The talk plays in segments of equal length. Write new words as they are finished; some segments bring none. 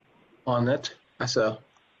on it as a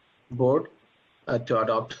board to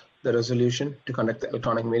adopt the resolution to conduct the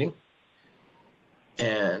electronic meeting.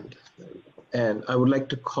 And I would like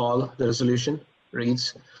to call the resolution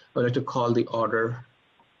reads, I would like to call the order,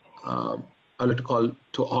 I would like to call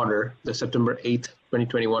to order the September 8th,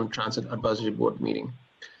 2021 Transit Advisory Board meeting.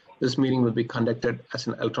 This meeting will be conducted as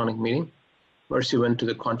an electronic meeting pursuant to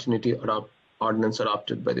the continuity ordinance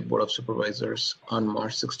adopted by the Board of Supervisors on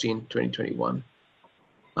March 16, 2021.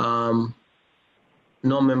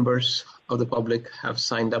 No members of the public have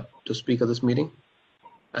signed up to speak at this meeting.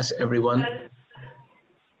 As everyone,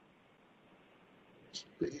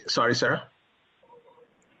 sorry, Sarah.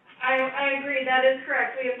 I agree, that is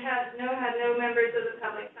correct. We have had no members of the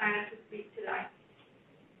public sign up to speak today.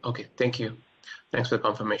 Okay, thank you. Thanks for the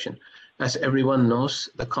confirmation. As everyone knows,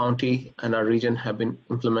 the county and our region have been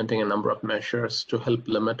implementing a number of measures to help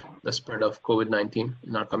limit the spread of COVID-19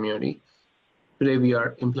 in our community. Today, we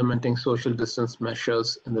are implementing social distance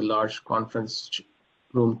measures in the large conference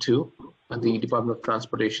room 2 at the Department of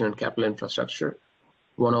Transportation and Capital Infrastructure,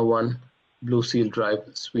 101 Blue Seal Drive,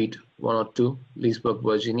 Suite 102, Leesburg,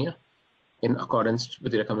 Virginia, in accordance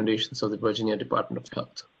with the recommendations of the Virginia Department of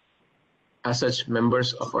Health. As such,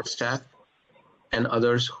 members of our staff and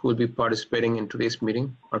others who will be participating in today's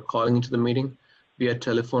meeting are calling into the meeting via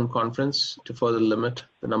telephone conference to further limit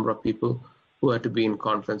the number of people who have to be in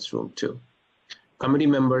conference room 2. Committee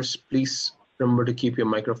members, please remember to keep your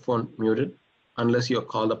microphone muted unless you are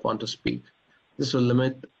called upon to speak. This will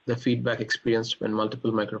limit the feedback experienced when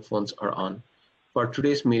multiple microphones are on. For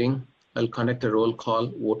today's meeting, I'll conduct a roll call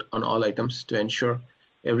vote on all items to ensure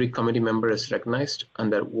every committee member is recognized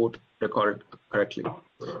and their vote recorded correctly.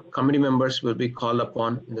 Committee members will be called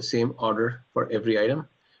upon in the same order for every item.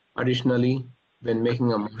 Additionally, when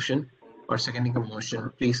making a motion or seconding a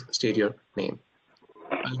motion, please state your name.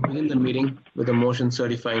 I'll begin the meeting with a motion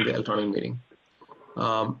certifying the electronic meeting.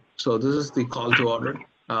 So this is the call to order.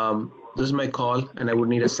 This is my call, and I would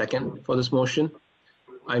need a second for this motion.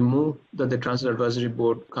 I move that the Transit Advisory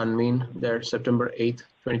Board convene their September 8th,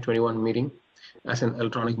 2021 meeting as an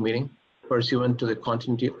electronic meeting pursuant to the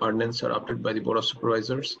continuity ordinance adopted by the Board of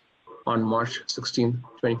Supervisors on March 16,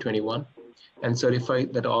 2021, and certify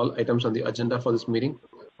that all items on the agenda for this meeting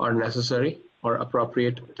are necessary or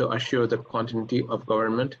appropriate to assure the continuity of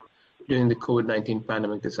government during the COVID-19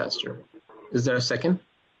 pandemic disaster. Is there a second?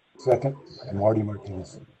 Second, Marty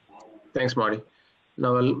Martinez. Thanks, Marty.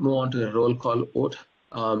 Now I'll move on to the roll call vote.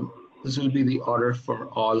 This will be the order for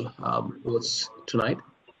all votes tonight.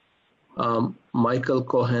 Michael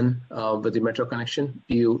Cohen with the Metro Connection,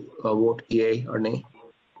 do you vote yay or nay?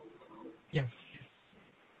 Yeah.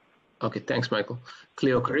 Okay, thanks, Michael.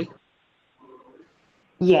 Cleo Curry?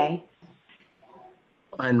 Yay.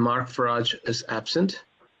 And Mark Farage is absent.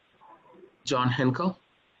 John Henkel?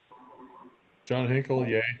 John Hinkle,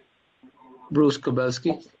 yay. Bruce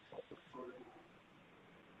Kobelski?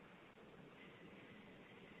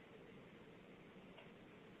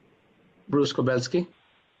 Bruce Kobelski?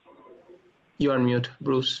 You're on mute,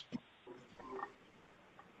 Bruce.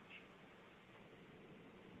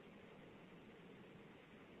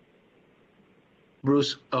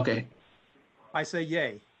 Bruce, okay. I say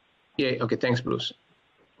yay. Yay, okay, thanks, Bruce.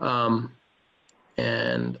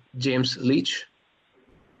 And James Leach?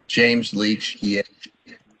 James Leach, yay.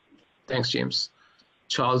 Thanks, James.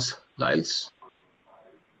 Charles Lyles?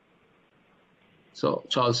 So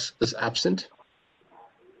Charles is absent.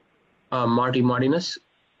 Marty Martinez?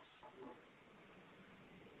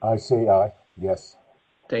 I say aye, yes.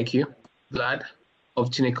 Thank you. Vlad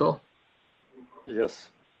Ovchinnikov? Yes.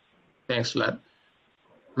 Thanks, Vlad.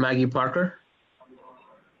 Maggie Parker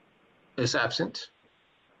is absent.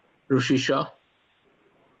 Rushi Shah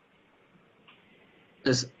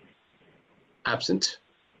is absent.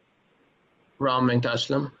 Ram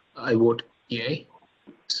Venkatachalam, I vote yay.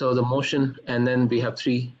 So the motion, and then we have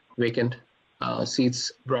 3 vacant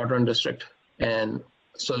seats, Broadrun District and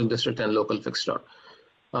Sterling District and local fixed slot.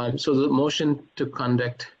 So the motion to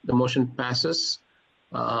conduct, the motion passes.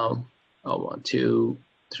 1, 2,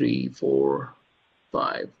 3, 4,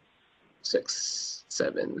 5, 6,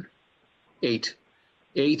 7, 8,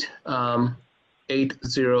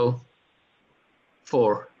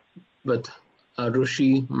 804 with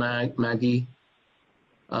Rushi, Maggie,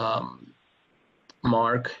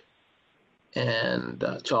 Mark, and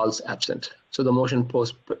Charles absent. So the motion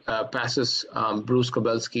passes Bruce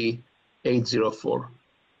Kobelski 804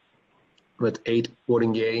 with 8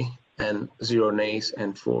 voting yay and 0 nays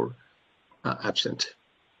and 4 absent.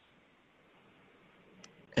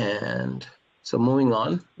 And so moving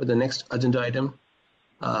on with the next agenda item,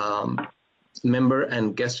 member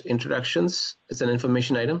and guest introductions. It's an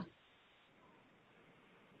information item.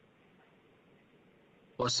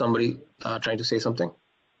 was somebody trying to say something?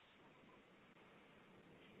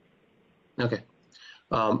 Okay.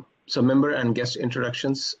 So member and guest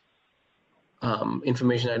introductions,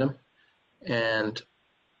 information item. And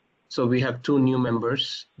so we have 2 new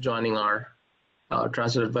members joining our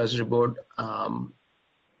Transit Advisory Board,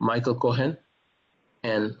 Michael Cohen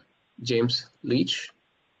and James Leach.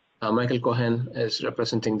 Michael Cohen is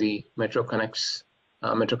representing the Metro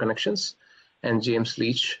Connections, and James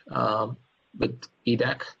Leach with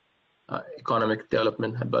EDAC, Economic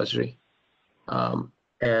Development Advisory.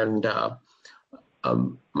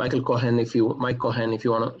 Michael Cohen, Mike Cohen, if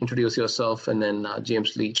you want to introduce yourself, and then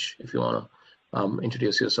James Leach, if you want to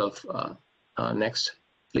introduce yourself next,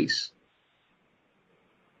 please.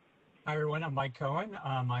 Hi, everyone. I'm Mike Cohen.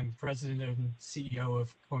 I'm president and CEO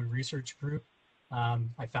of Cohen Research Group.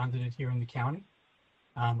 I founded it here in the county.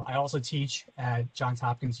 I also teach at Johns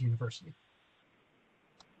Hopkins University.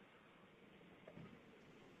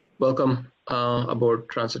 Welcome aboard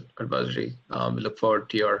Transit Advisory. We look forward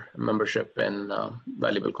to your membership and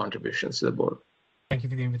valuable contributions to the board. Thank you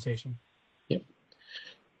for the invitation. Yep.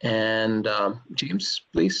 And James,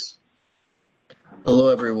 please. Hello,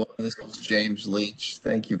 everyone. This is James Leach.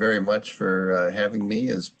 Thank you very much for having me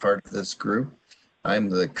as part of this group. I'm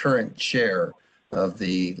the current chair of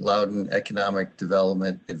the Loudoun Economic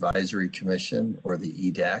Development Advisory Commission, or the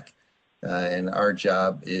EDAC. And our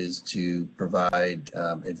job is to provide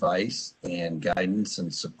advice and guidance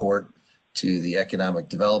and support to the Economic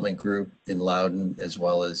Development Group in Loudoun, as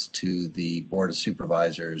well as to the Board of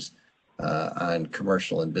Supervisors on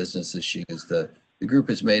commercial and business issues. The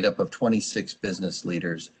group is made up of 26 business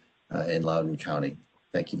leaders in Loudoun County.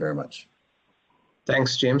 Thank you very much.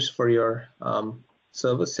 Thanks, James, for your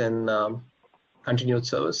service and continued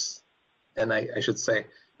service. And I should say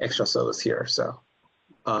extra service here. So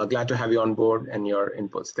glad to have you on board and your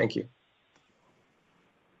inputs. Thank you.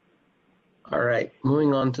 All right,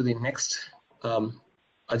 moving on to the next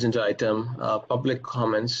agenda item, public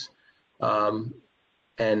comments.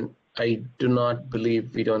 And I do not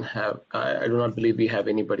believe we don't have, I do not believe we have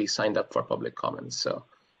anybody signed up for public comments. So,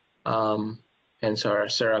 and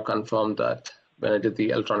Sarah confirmed that when I did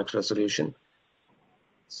the electronic resolution.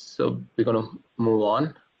 So we're going to move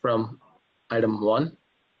on from item 1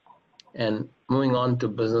 and moving on to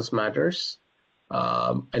business matters.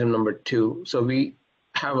 Item number 2. So we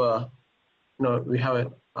have a, not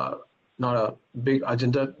a big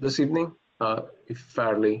agenda this evening,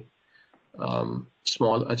 fairly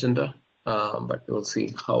small agenda, but we'll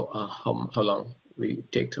see how long we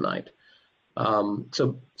take tonight.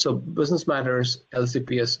 So business matters,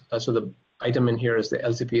 LCPS. So the item in here is the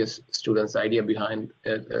LCPS students. The idea behind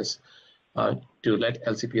it is to let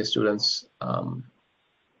LCPS students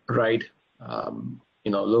ride,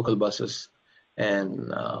 local buses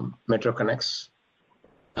and Metro Connects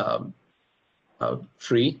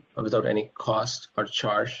free, without any cost or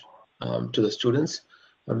charge to the students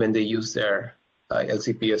when they use their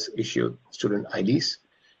LCPS issued student IDs.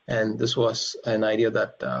 And this was an idea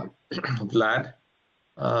that Vlad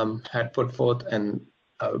had put forth, and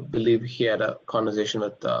I believe he had a conversation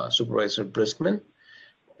with Supervisor Briskman.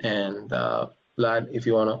 And Vlad, if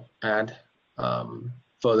you want to add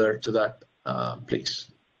further to that,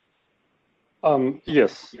 please.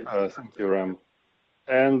 Yes, thank you, Ram.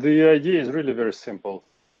 And the idea is really very simple.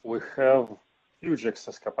 We have huge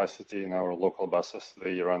excess capacity in our local buses.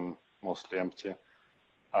 They run mostly empty.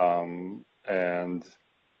 And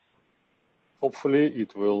hopefully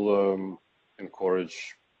it will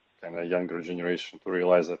encourage kind of younger generation to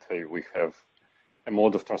realize that, hey, we have a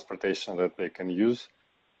mode of transportation that they can use.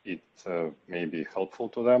 It may be helpful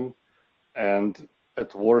to them. And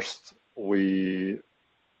at worst, we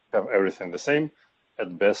have everything the same.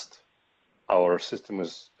 At best, our system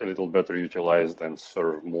is a little better utilized and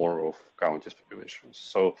serve more of county's populations.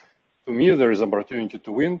 So to me, there is opportunity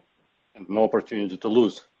to win and no opportunity to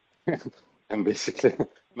lose. And basically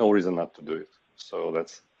no reason not to do it. So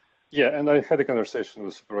that's, yeah, and I had a conversation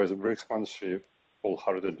with Supervisor Briskman. She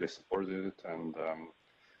wholeheartedly supported it, and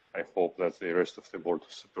I hope that the rest of the board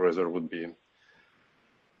of supervisor would be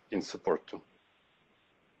in support too.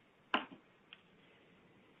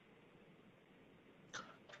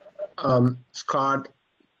 Scott,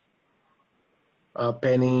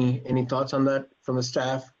 Penny, any thoughts on that from the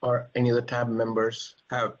staff, or any of the tab members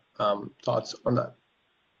have thoughts on that?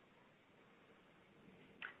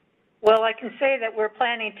 Well, I can say that we're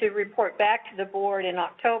planning to report back to the board in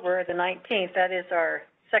October, the 19th. That is our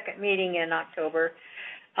second meeting in October.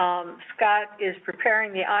 Scott is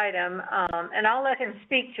preparing the item, and I'll let him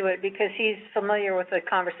speak to it because he's familiar with the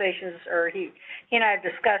conversations, or he and I have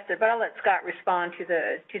discussed it, but I'll let Scott respond to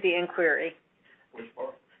the inquiry. Which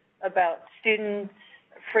part? about students,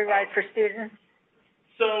 free ride for students?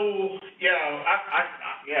 So, yeah,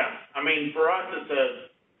 I mean, for us, it's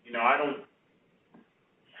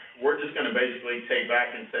we're just gonna basically take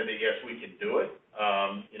back and say that, yes, we can do it.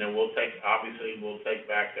 We'll take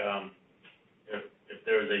back, if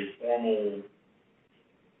there's a formal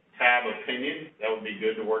tab opinion, that would be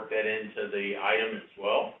good to work that into the item as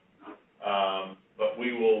well. But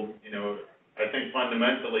we will, I think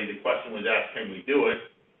fundamentally the question was asked, can we do it?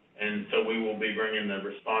 And so we will be bringing the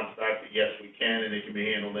response back that yes, we can, and it can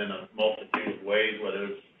be handled in a multitude of ways, whether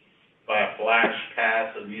it's by a flash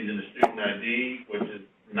pass of using a student ID, which is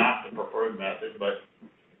not the preferred method, but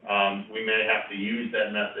we may have to use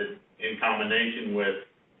that method in combination with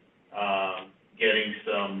getting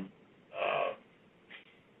some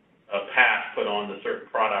a pass put on to certain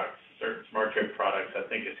products, certain smart trip products. I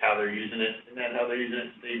think is how they're using it. Isn't that how they're using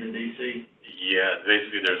it, Steve, in DC? Yeah,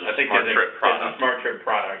 basically there's a smart trip product. There's a smart trip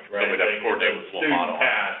product, right? So we'd have a student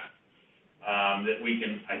pass that we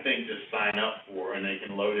can, I think, just sign up for, and they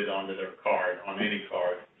can load it onto their card, on any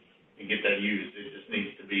card, and get that used. It just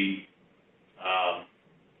needs to be,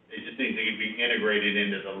 integrated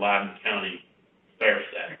into the Loudoun County fare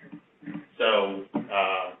set. So,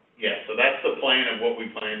 so that's the plan of what we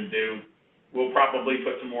plan to do. We'll probably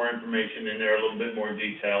put some more information in there, a little bit more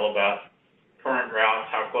detail about current routes,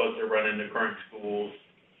 how close they're running to current schools,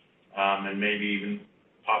 and maybe even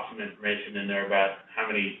pop some information in there about how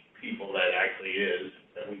many people that actually is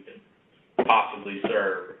that we can possibly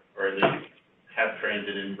serve or at least have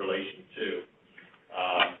transit in relation to.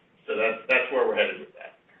 So that's where we're headed with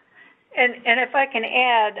that. And if I can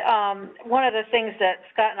add, one of the things that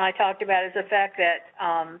Scott and I talked about is the fact that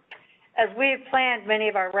as we've planned many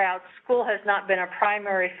of our routes, school has not been a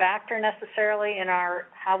primary factor necessarily in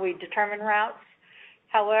how we determine routes.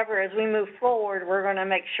 However, as we move forward, we're going to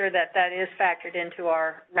make sure that that is factored into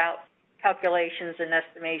our route calculations and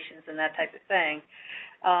estimations and that type of thing.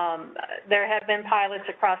 There have been pilots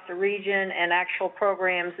across the region and actual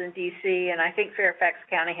programs in DC, and I think Fairfax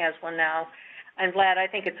County has one now. I'm glad. I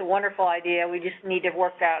think it's a wonderful idea. We just need to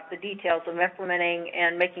work out the details of implementing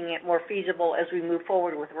and making it more feasible as we move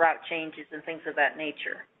forward with route changes and things of that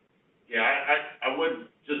nature. Yeah, I would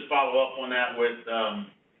just follow up on that with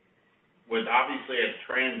obviously as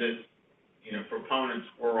transit, proponents,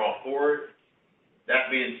 we're all for it. That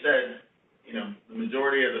being said, the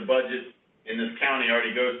majority of the budget in this county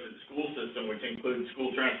already goes to the school system, which includes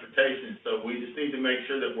school transportation. So we just need to make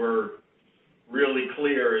sure that we're really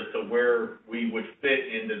clear as to where we would fit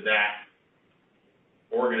into that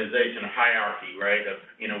organization hierarchy, right? Of,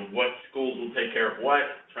 what schools will take care of what,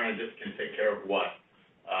 transit can take care of what,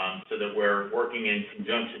 so that we're working in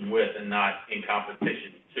conjunction with and not in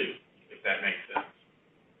competition to, if that makes sense.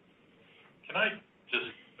 Can I just,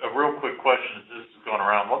 a real quick question as this is going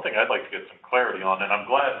around, one thing I'd like to get some clarity on, and I'm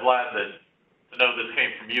glad, Vlad, to know this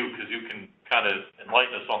came from you because you can kind of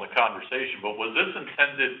enlighten us on the conversation, but was this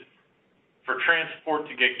intended for transport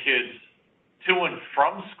to get kids to and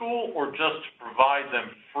from school, or just to provide them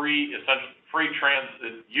free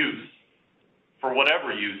transit use for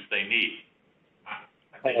whatever use they need?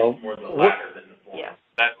 I think it's more the latter than the former. Yeah.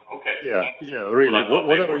 That's okay. Yeah, really.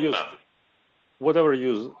 Whatever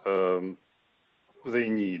use they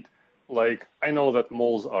need. Like, I know that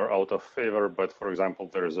malls are out of favor, but for example,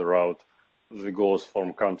 there is a route that goes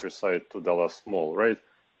from Countryside to Dallas Mall, right?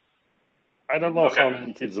 I don't know how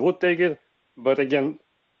many kids would take it, but again,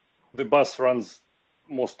 the bus runs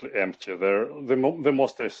mostly empty. The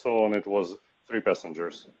most I saw on it was 3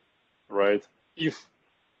 passengers, right? If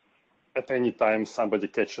at any time somebody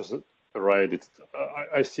catches a ride,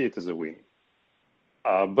 I see it as a win.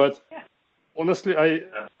 But honestly,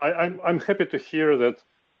 I'm happy to hear that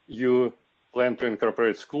you plan to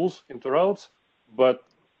incorporate schools into routes, but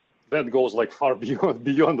that goes like far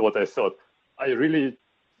beyond what I thought. I really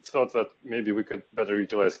thought that maybe we could better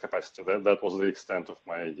utilize capacity. That was the extent of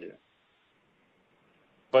my idea.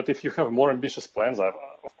 But if you have more ambitious plans, of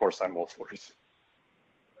course, I'm all for it.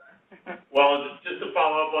 Well, just to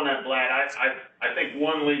follow up on that, Vlad, I think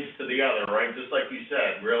one leads to the other, right? Just like you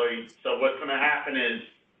said, really. So what's going to happen is,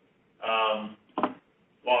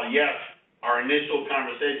 while yes, our initial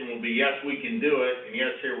conversation will be, yes, we can do it, and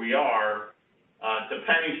yes, here we are. To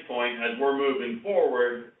Penny's point, as we're moving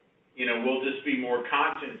forward, we'll just be more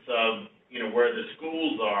conscious of, where the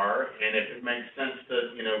schools are, and if it makes sense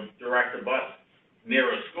to, direct a bus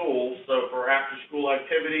near a school. So for after-school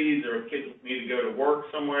activities, or if kids need to go to work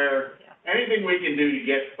somewhere, anything we can do to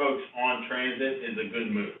get folks on transit is a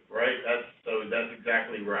good move, right? That's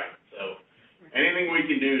exactly right. So anything we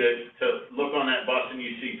can do to look on that bus and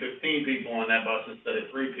you see 15 people on that bus instead of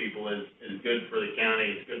 3 people is good for the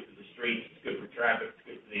county, it's good for the streets, it's good for traffic, it's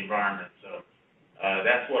good for the environment. So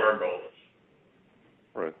that's what our goal is.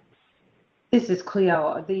 Right. This is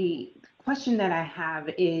Cleo. The question that I have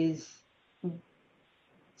is,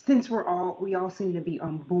 since we all seem to be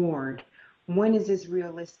on board, when is this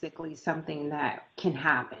realistically something that can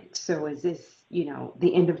happen? So is this,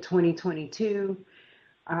 the end of 2022?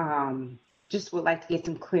 Just would like to get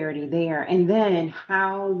some clarity there. And then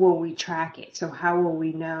how will we track it? So how will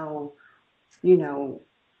we know,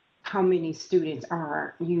 how many students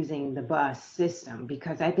are using the bus system?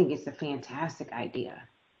 Because I think it's a fantastic idea.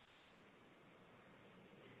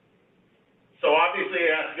 So obviously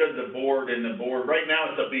it has to go to the board, and the board, right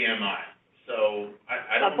now it's a BMI. So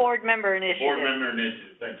I don't. A board member initiative. Board member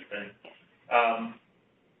initiative, thank you, Penny.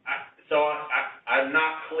 I'm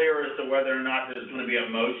not clear as to whether or not there's going to be a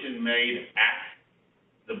motion made at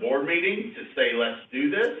the board meeting to say, let's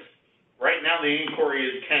do this. Right now, the inquiry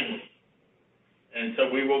is can we? And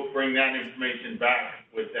so we will bring that information back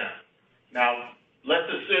with them. Now, let's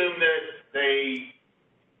assume that they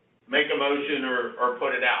make a motion or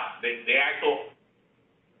put it out. The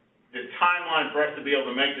timeline for us to be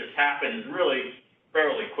able to make this happen is really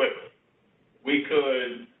fairly quickly. We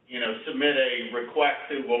could, submit a request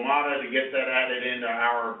to WMATA to get that added into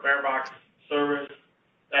our farebox service.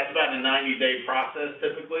 That's about a 90-day process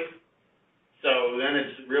typically. So then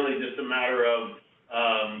it's really just a matter of,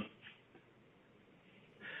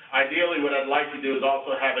 ideally what I'd like to do is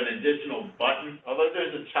also have an additional button, although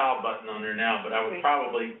there's a child button on there now, but I would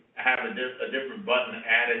probably have a different button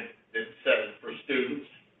added that says for students,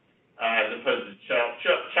 as opposed to child.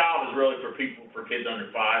 Child is really for kids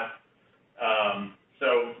under 5.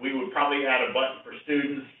 So we would probably add a button for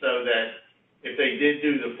students so that if they did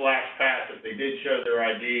do the flash pass, if they did show their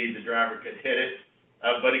ID, the driver could hit it.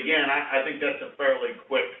 But again, I think that's a fairly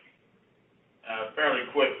quick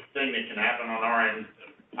thing that can happen on our end.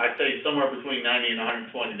 I'd say somewhere between 90 and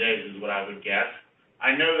 120 days is what I would guess.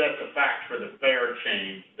 I know that's a fact for the fare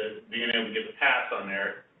change, that being able to get the pass on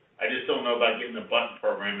there. I just don't know about getting the button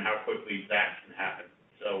program and how quickly that can happen.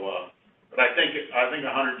 So, but I think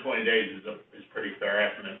 120 days is pretty fair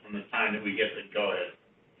estimate from the time that we get the go ahead.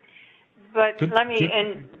 But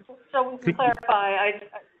and so we can clarify,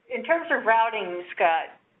 in terms of routing,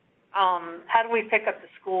 Scott, how do we pick up the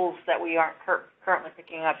schools that we aren't currently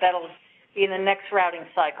picking up? That'll be in the next routing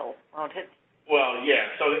cycle, won't it? Well,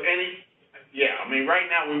 yeah. So right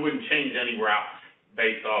now we wouldn't change any routes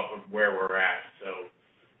based off of where we're at. So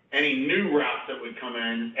any new routes that would come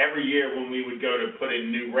in every year when we would go to put in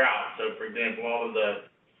new routes. So for example, all of the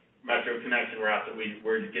Metro Connection routes that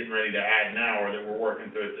we're getting ready to add now, or that we're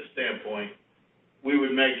working through at this standpoint, we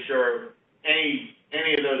would make sure any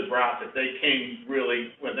of those routes, if they came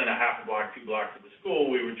really within a half a block, 2 blocks of the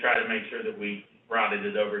school, we would try to make sure that we routed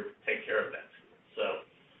it over to take care of that school. So,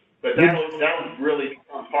 but that was really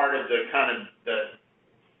part of the kind of the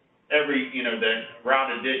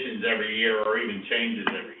route additions every year, or even changes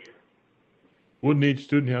every year. Wouldn't each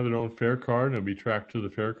student have their own fare card and it'd be tracked to the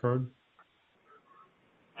fare card?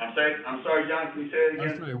 I'm sorry, John, can you say it again?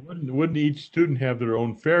 I'm sorry, wouldn't each student have their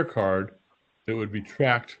own fare card that would be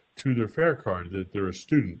tracked to their fare card, that they're a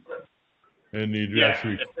student? And you'd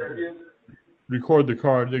actually record the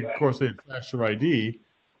card. Of course, they'd flash their ID.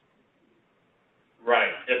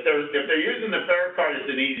 Right. If they're using the fare card, it's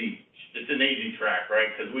an easy track, right?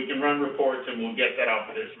 Because we can run reports and we'll get that off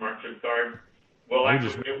of their smart chip card. Well,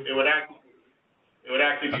 actually, it would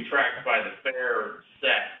actually be tracked by the fare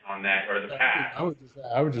set on that, or the pass.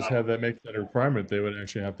 I would just have that make that a requirement. They would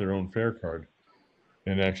actually have their own fare card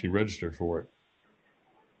and actually register for it.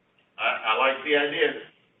 I like the idea.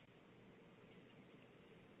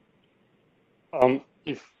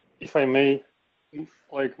 If I may,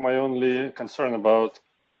 like, my only concern about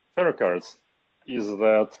fare cards is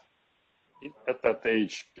that at that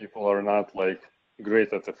age, people are not like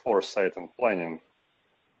great at the foresight and planning,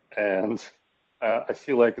 and I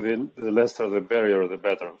feel like the lesser the barrier, the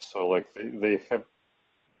better. So like they have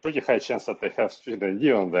pretty high chance that they have student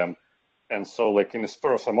ID on them, and so like in the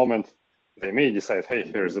spur of a moment, they may decide, hey,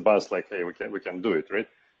 here's the bus, like, hey, we can do it, right?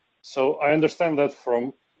 So I understand that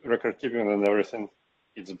from record keeping and everything,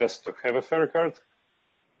 it's best to have a fare card,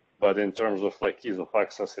 but in terms of like ease of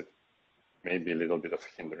access, it may be a little bit of a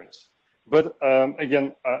hindrance. But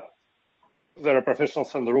again, there are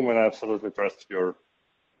professionals in the room, and I absolutely trust your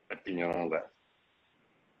opinion on that.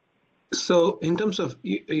 So in terms of,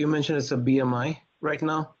 you mentioned it's a BMI right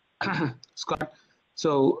now, Scott.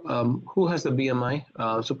 So who has the BMI?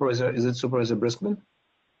 Supervisor, is it Supervisor Briskman?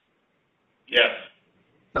 Yes.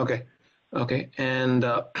 Okay. And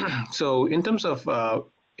so in terms of,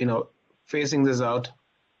 phasing this out,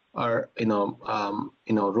 are,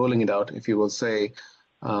 rolling it out, if you will say,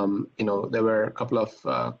 there were a couple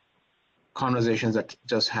of conversations that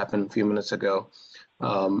just happened a few minutes ago.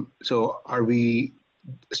 So are we,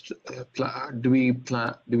 do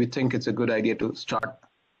we think it's a good idea to start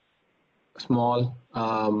small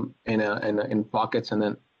in pockets and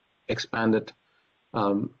then expand it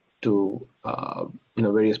to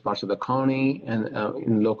various parts of the county and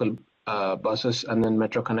in local buses and then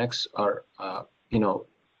Metro Connects, or I know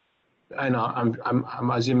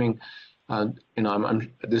I'm assuming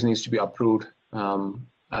this needs to be approved.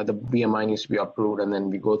 The BMI needs to be approved, and then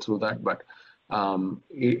we go through that. But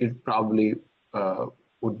it probably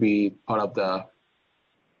would be part of the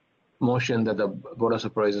motion that the Board of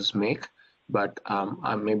Supervisors make. But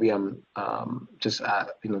maybe I'm just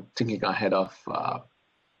thinking ahead of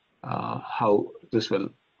how this will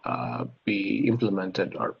be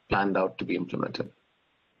implemented or planned out to be implemented.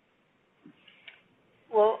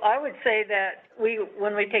 Well, I would say that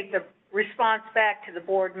when we take the response back to the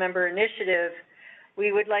board member initiative,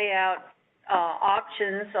 we would lay out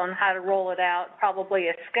options on how to roll it out, probably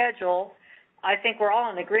a schedule. I think we're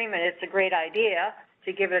all in agreement it's a great idea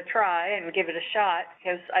to give it a try and give it a shot,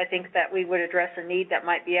 because I think that we would address a need that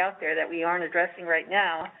might be out there that we aren't addressing right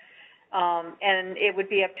now. And it would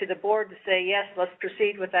be up to the board to say, yes, let's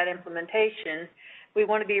proceed with that implementation. We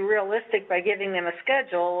want to be realistic by giving them a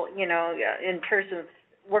schedule, in terms of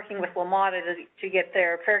working with WMATA to get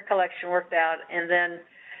their fare collection worked out, and then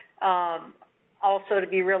also to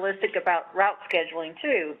be realistic about route scheduling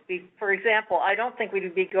too. For example, I don't think we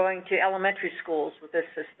would be going to elementary schools with this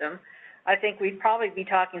system. I think we'd probably be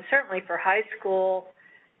talking certainly for high school,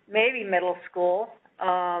 maybe middle school.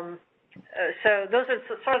 So those are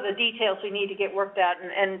sort of the details we need to get worked out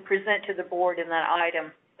and present to the board in that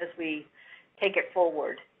item as we take it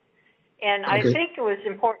forward. And okay. I think it was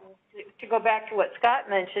important to go back to what Scott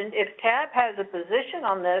mentioned. If TAB has a position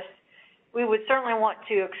on this, we would certainly want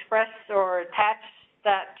to express or attach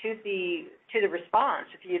that to the response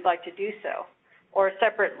if you'd like to do so, or a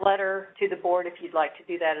separate letter to the board if you'd like to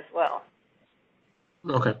do that as well.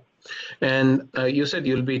 Okay. And you said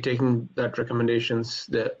you'll be taking that recommendations,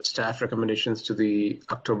 the staff recommendations, to the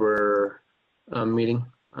October meeting,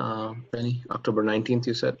 Penny? October 19th,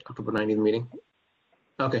 you said? October 19th meeting?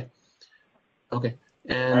 Okay. Okay.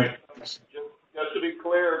 And right. Just to be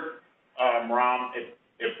clear, Ram,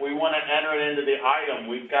 if we want to enter it into the item,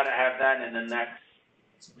 we've got to have that in the next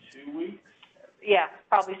 2 weeks? Yeah,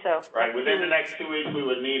 probably so. Right. Within the next 2 weeks, we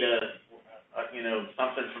would need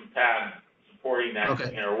something from TAB supporting that,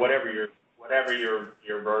 okay. Or whatever your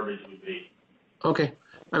verbiage would be. Okay.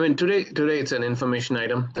 I mean, today it's an information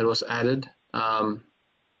item that was added. Let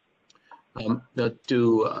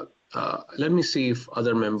me see if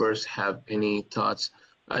other members have any thoughts.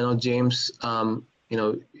 I know James,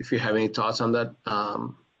 if you have any thoughts on that,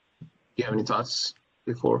 do you have any thoughts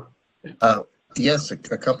before? Yes, a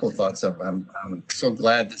couple of thoughts. I'm so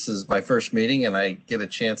glad this is my first meeting and I get a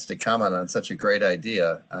chance to comment on such a great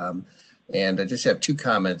idea. And I just have two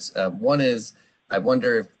comments. One is, I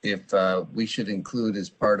wonder if we should include as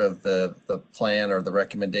part of the plan or the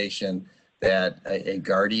recommendation that a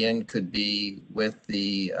guardian could be with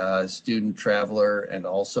the student traveler and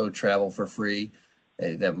also travel for free.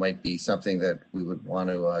 That might be something that we would want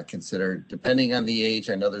to consider, depending on the age.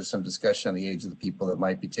 I know there's some discussion on the age of the people that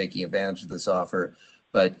might be taking advantage of this offer,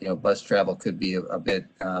 but bus travel could be a bit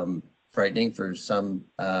frightening for some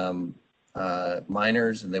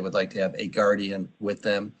minors, and they would like to have a guardian with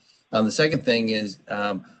them. The second thing is,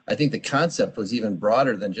 I think the concept was even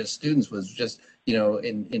broader than just students, was just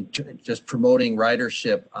in just promoting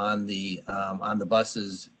ridership on the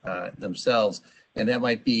buses themselves. And that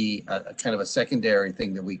might be a kind of a secondary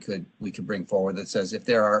thing that we could bring forward that says, if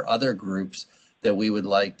there are other groups that we would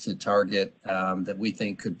like to target that we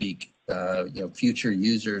think could be future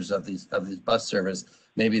users of these bus service,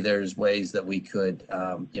 maybe there's ways that we could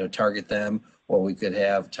target them, or we could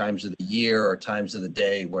have times of the year or times of the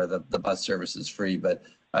day where the bus service is free. But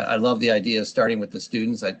I love the idea of starting with the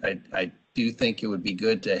students. I do think it would be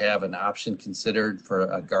good to have an option considered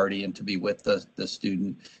for a guardian to be with the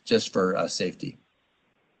student, just for safety.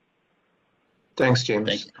 Thanks, James.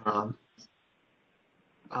 Thank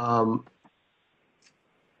you.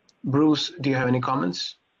 Bruce, do you have any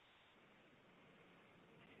comments?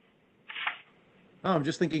 Oh, I'm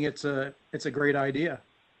just thinking it's a great idea.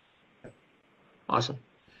 Awesome.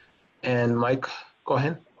 And Mike, go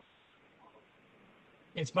ahead.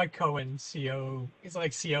 It's Mike Cohen, CO. It's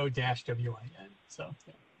like CO-WIN. So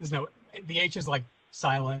there's no, the H is like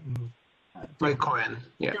silent. And, Mike Cohen.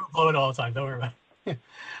 Yeah. People blow it all the time. Don't worry about it.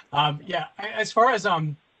 Yeah. As far as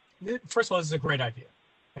first of all, this is a great idea.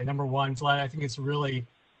 And number one, Vlad, I think it's really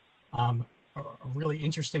a really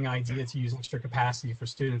interesting idea to use extra capacity for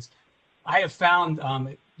students. I have found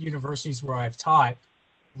at universities where I've taught,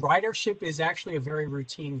 ridership is actually a very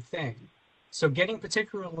routine thing. So getting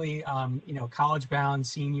particularly, college-bound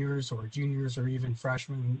seniors or juniors or even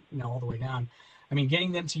freshmen, all the way down, I mean,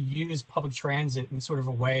 getting them to use public transit in sort of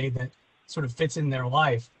a way that sort of fits in their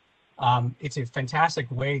life, it's a fantastic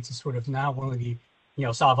way to sort of not only,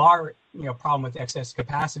 solve our, problem with excess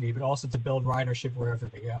capacity, but also to build ridership wherever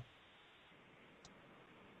they go.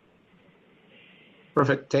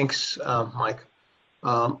 Perfect. Thanks, Mike.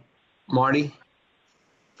 Marty,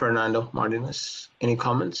 Fernando Martinez, any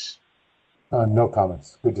comments? No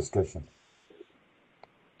comments. Good discussion.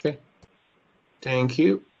 Okay. Thank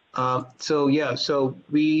you. So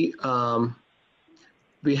we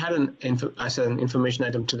had an information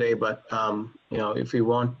item today, but if we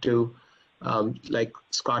want to, like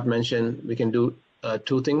Scott mentioned, we can do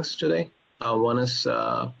two things today. One is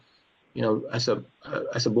as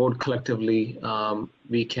a board collectively,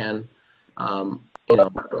 we can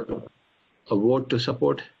vote to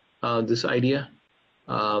support this idea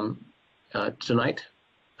tonight,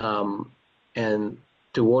 and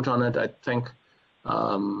to vote on it, I think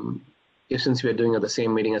since we are doing at the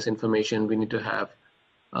same meeting as information, we need to have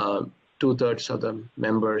 2/3 of the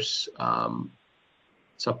members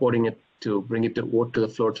supporting it to bring it to vote to the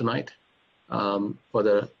floor tonight for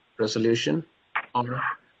the resolution. Or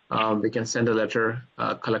we can send a letter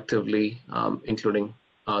collectively, including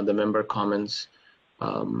the member comments,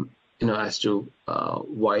 as to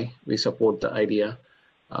why we support the idea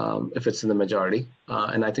if it's in the majority.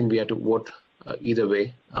 And I think we have to vote either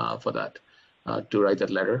way for that, to write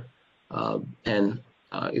that letter. And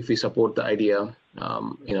if we support the idea,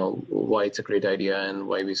 why it's a great idea and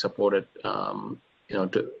why we support it,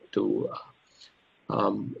 to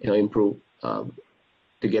improve,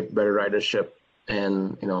 to get better ridership,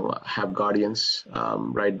 and have guardians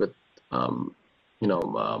ride with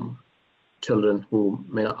children who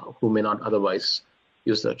may not otherwise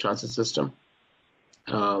use the transit system,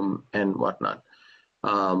 and whatnot.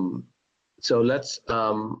 So let's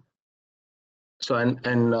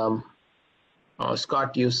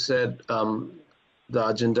Scott, you said the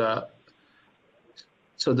agenda.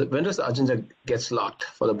 So when does the agenda gets locked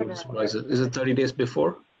for the board of supervisors? Is it 30 days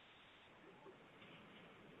before?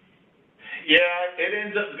 Yeah, it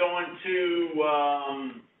ends up going to,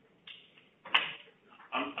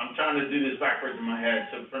 I'm trying to do this backwards in my head.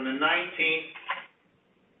 So from the 19th,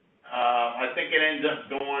 I think it ends up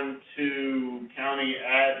going to county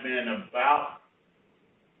admin about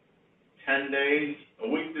 10 days, a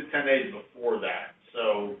week to 10 days before that.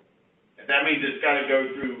 So that means it's got to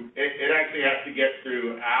go through, it actually has to get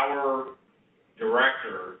through our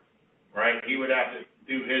director, right? He would have to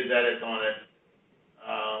do his edits on it.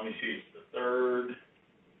 Let me see, it's the 3rd.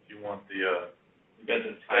 You want the, You got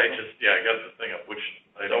the I got the thing up. Which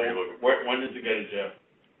item are you looking for? when does it go to Joe?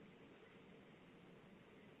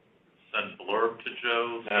 Send blurb to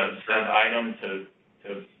Joe? Send item to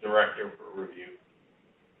director for review.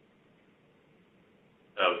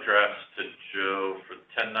 Drafts to Joe for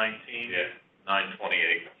 10/19? Yeah.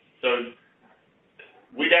 9/28. So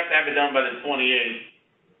we'd have to have it done by the 28th.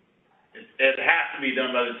 It has to be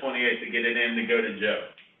done by the 28th to get it in to go to Joe.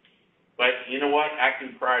 But you know what?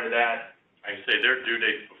 Actually, prior to that, I say their due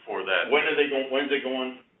dates before that. when are they going? When's it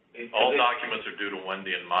going? All documents are due to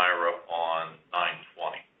Wendy and Myra on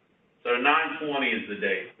 9/20. So 9/20 is the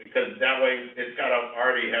date, because that way it's got to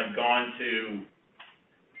already have gone to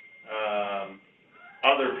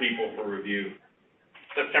other people for review.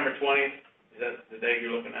 September 20th, is that the date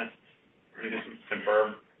you're looking at? Or you just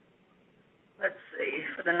confirm? Let's see,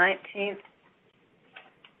 for the 19th,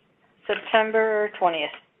 September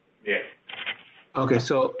 20th. Yeah. Okay,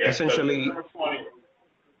 so Yeah, essentially, so September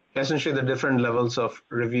 20th. the different levels of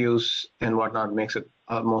reviews and whatnot makes it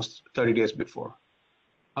almost 30 days before.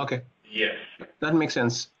 Okay. Yes. That makes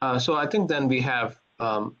sense. So I think then we have,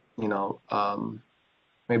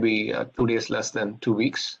 maybe 2 days less than 2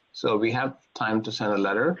 weeks. So we have time to send a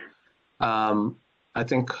letter. I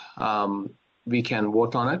think we can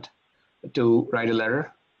vote on it to write a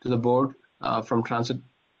letter to the board from Transit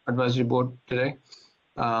Advisory Board today.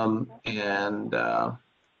 And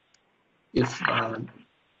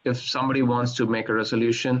if somebody wants to make a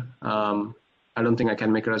resolution, I don't think I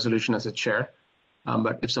can make a resolution as a chair.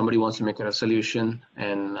 But if somebody wants to make a resolution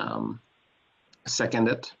and second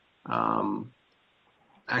it,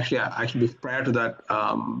 actually prior to that,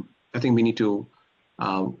 I think we need to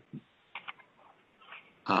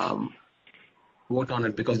vote on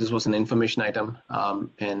it because this was an information item,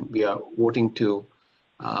 and we are voting to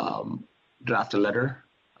draft a letter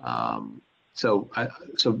So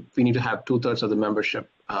we need to have 2/3 of the membership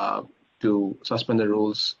to suspend the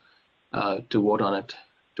rules, to vote on it,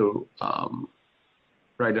 to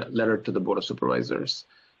write a letter to the Board of Supervisors.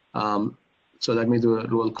 So let me do a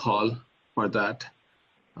roll call for that.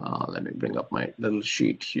 Let me bring up my little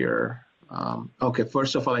sheet here. Okay,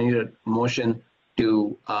 first of all, I need a motion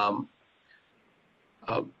to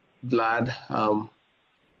Vlad.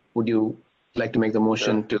 Would you like to make the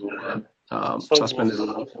motion to suspend the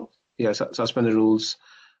rules? Yeah, suspend the rules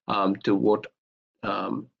to vote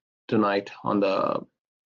tonight on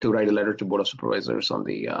to write a letter to Board of Supervisors on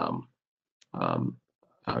the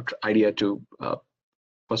idea to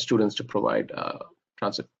for students to provide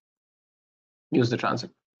transit, use the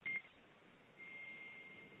transit.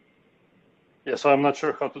 Yes, I'm not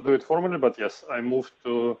sure how to do it formally, but yes, I move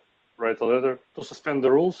to write a letter to suspend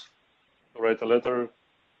the rules, to write a letter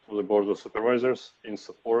to the Board of Supervisors in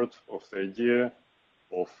support of the idea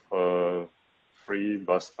of free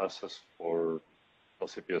bus passes for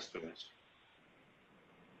LCPS students.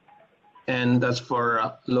 And that's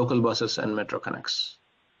for local buses and Metro Connects.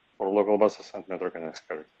 For local buses and Metro Connects,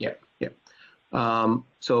 correct. Yeah, yeah.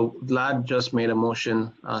 So Vlad just made a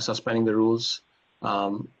motion suspending the rules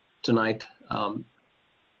tonight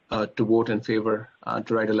to vote in favor,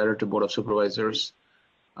 to write a letter to Board of Supervisors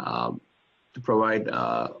to provide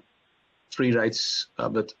free rides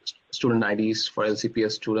with student IDs for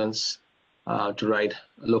LCPS students to ride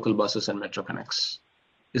local buses and Metro Connects.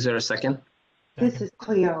 Is there a second? This is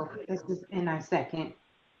Cleo. And I second.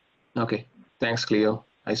 Okay, thanks, Cleo.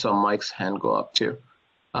 I saw Mike's hand go up too.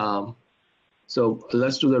 So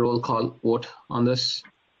let's do the roll call vote on this.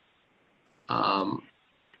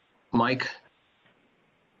 Mike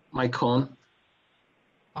Cohn.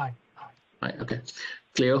 Aye. Aye. Okay.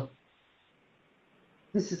 Cleo.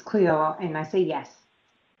 This is Cleo, and I say yes.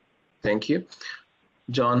 Thank you.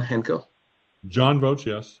 John Henkel. John votes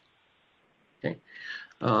yes. Okay.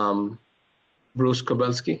 Bruce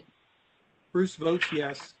Kobelski. Bruce votes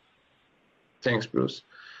yes. Thanks, Bruce.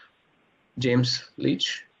 James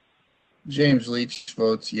Leach. James Leach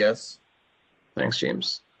votes yes. Thanks,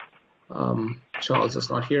 James. Charles is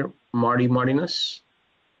not here. Marty Martinez.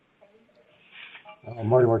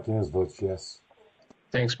 Marty Martinez votes yes.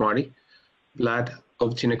 Thanks, Marty. Vlad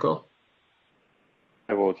Ovchiniko.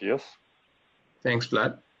 I vote yes. Thanks,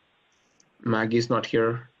 Vlad. Maggie's not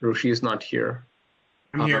here. Rushi is not here.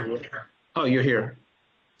 I'm here. Oh, you're here.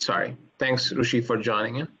 Sorry. Thanks, Rushi, for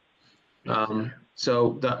joining in.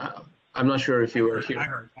 I'm not sure if you were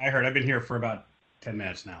here. I heard. I've been here for about 10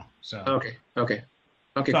 minutes now. So. Okay, so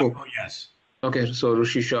cool. oh, yes. Okay, so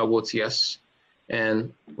Rushi Shah votes yes,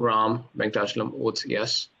 and Ram Venkatachalam votes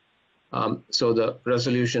yes. So the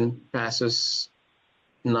resolution passes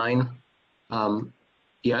 9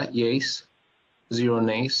 yeas, 0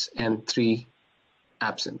 nays, and 3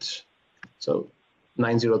 absent. So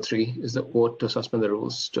 903 is the vote to suspend the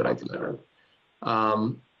rules to write the letter.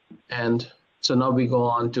 And so now we go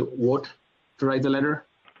on to vote to write the letter.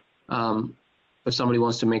 If somebody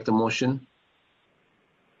wants to make the motion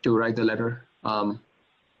to write the letter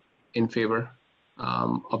in favor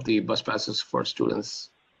of the bus passes for students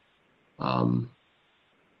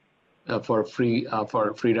for free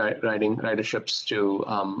riderships to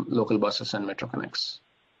local buses and Metro Connects.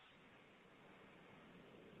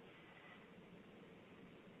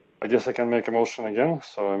 I guess I can make a motion again.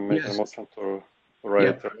 So I'm making a motion to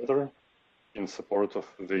write a letter in support of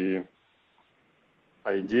the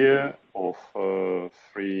idea of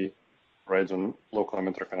free rides on local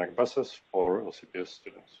Metro Connect buses for LCPS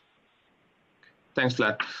students. Thanks,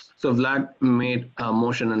 Vlad. So Vlad made a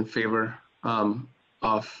motion in favor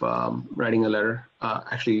of writing a letter,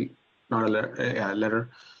 actually not a letter, a letter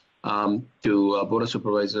to Board of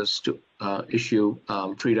Supervisors to issue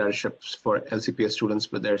free riderships for LCPS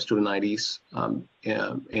students with their student IDs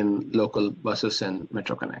in local buses and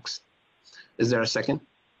Metro Connects. Is there a second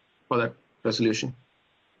for that resolution?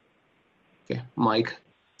 Okay, Mike.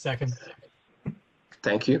 Second.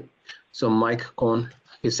 Thank you. So Mike Cohn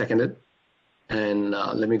is seconded. And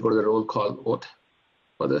let me go to the roll call vote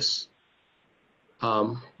for this.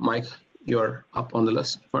 Mike, you're up on the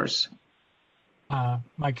list first.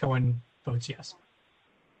 Mike Cohen votes yes.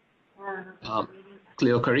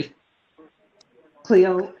 Cleo Curry.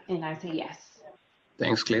 Cleo, and I say yes.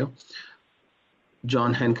 Thanks, Cleo.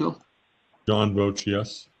 John Henkel. John votes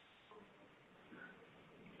yes.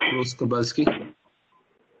 Bruce Kobelski.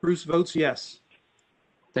 Bruce votes yes.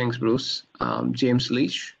 Thanks, Bruce. James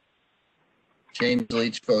Leach. James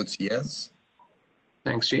Leach votes yes.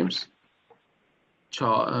 Thanks, James.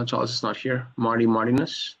 Charles is not here. Marty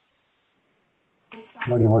Martinez.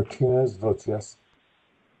 Marty Martinez votes yes.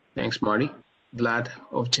 Thanks, Marty. Vlad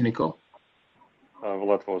Ovchinnikov.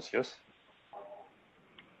 Vlad votes yes.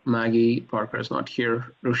 Maggie Parker is not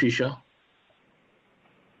here. Rushisha.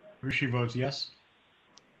 Rushi votes yes.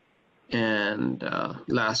 And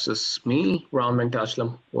last is me, Ram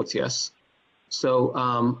Venkatachlam, votes yes. So,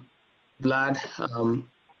 Vlad,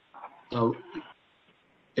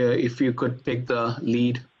 if you could take the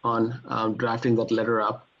lead on drafting that letter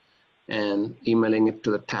up and emailing it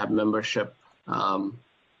to the TAB membership,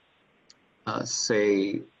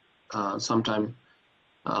 say sometime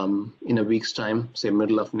in a week's time, say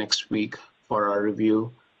middle of next week for our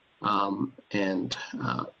review, and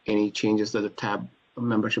any changes that the TAB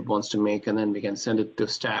membership wants to make, and then we can send it to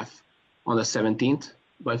staff on the 17th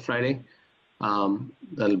by Friday.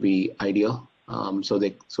 That'll be ideal. So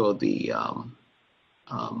they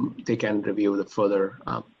can review the further.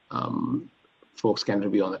 Folks can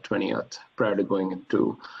review on the 20th prior to going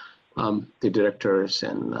into the directors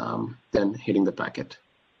and then hitting the packet.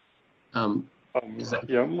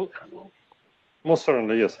 Yeah, most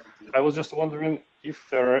certainly, yes. I was just wondering if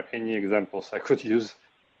there are any examples I could use.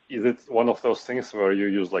 Is it one of those things where you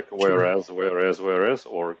use like whereas,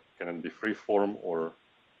 or can it be free form, or?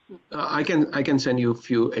 I can send you a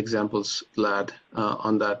few examples, Vlad,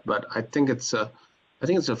 on that, but I think it's a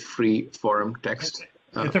free form text.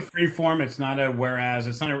 It's a free form. It's not a whereas.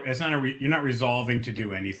 You're not resolving to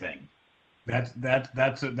do anything. That's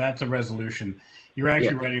a resolution. You're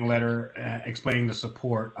actually writing a letter explaining the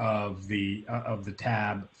support of the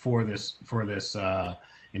TAB for this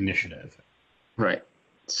initiative. Right.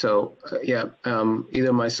 So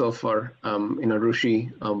either myself or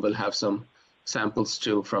Rushi will have some samples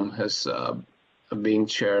too from his being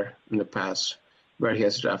chair in the past, where he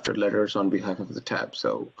has drafted letters on behalf of the TAB.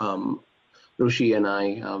 So Rushi and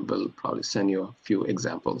I will probably send you a few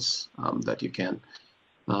examples that you can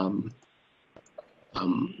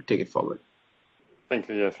take it forward. Thank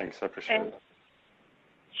you. Yeah, thanks. I appreciate it.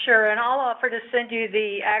 Sure, and I'll offer to send you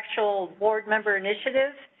the actual board member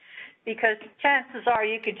initiative, because chances are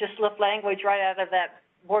you could just lift language right out of that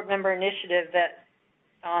board member initiative that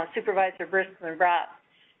Supervisor Briskman brought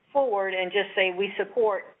forward and just say, we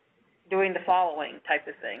support doing the following type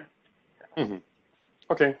of thing. So. Mm-hmm.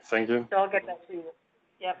 Okay, thank you. So I'll get that to you.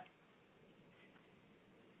 Yep.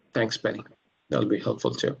 Thanks, Penny. That'll be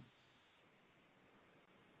helpful too.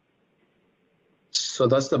 So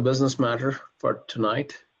that's the business matter for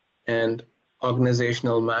tonight, and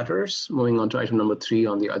organizational matters. Moving on to item number 3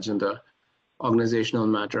 on the agenda, organizational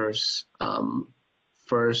matters.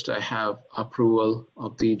 First, I have approval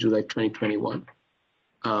of the July 2021,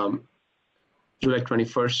 July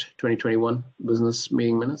 21st, 2021 business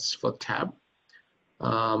meeting minutes for TAB.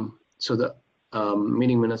 So the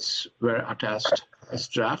meeting minutes were attached as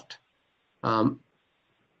draft.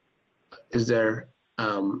 Is there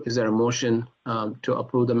a motion to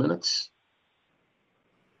approve the minutes?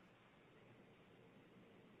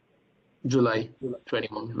 July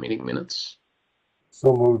 21 meeting minutes.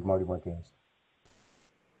 So moved, Marty Martinez.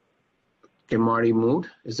 Okay, Marty moved.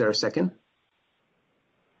 Is there a second?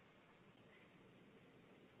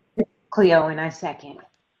 Cleo, and I second.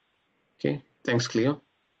 Okay, thanks, Cleo.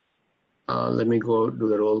 Let me go do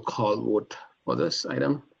the roll call vote for this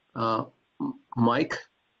item. Mike?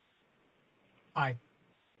 Aye.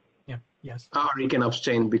 Yeah, yes. Or you can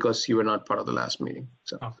abstain because you were not part of the last meeting.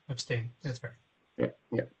 So. Oh, abstain. That's fair. Yeah.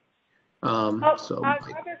 I'll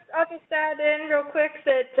just add in real quick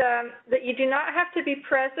that you do not have to be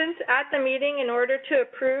present at the meeting in order to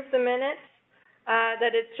approve the minutes.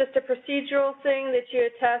 That it's just a procedural thing that you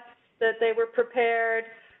attest that they were prepared,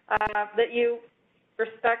 that you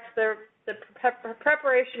respect the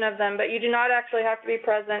preparation of them, but you do not actually have to be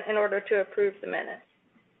present in order to approve the minutes.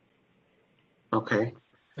 Okay.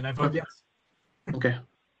 And I vote yes. Okay.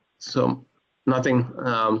 So nothing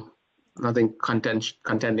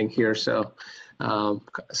contending here. So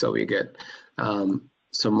we good.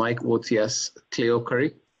 So Mike votes yes. Cleo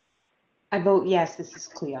Curry? I vote yes. This is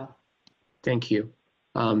Cleo. Thank you.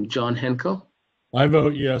 John Henkel? I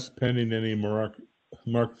vote yes, pending any Mark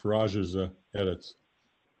Farage's edits.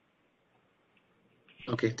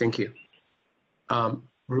 Okay, thank you.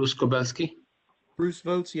 Bruce Kobelski? Bruce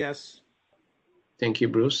votes yes. Thank you,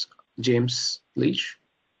 Bruce. James Leach?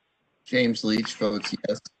 James Leach votes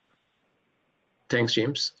yes. Thanks,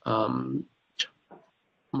 James.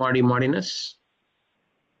 Marty Martinez?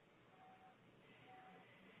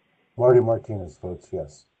 Marty Martinez votes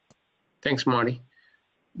yes. Thanks, Marty.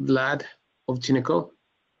 Vlad Ovchinnikov?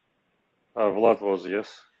 Vlad votes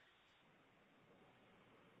yes.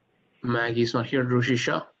 Maggie's not here. Rushi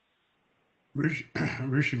Shah?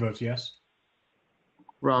 Rushi votes yes.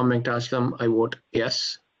 Ram Venkatachlam, I vote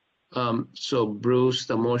yes. So Bruce,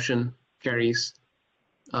 the motion carries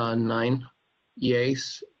 9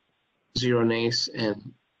 yeas, 0 nays,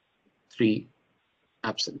 and 3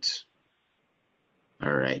 absent.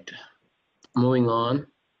 All right, moving on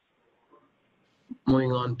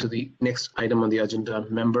to the next item on the agenda,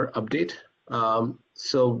 member update.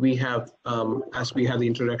 So we have, as we have the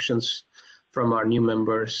introductions from our new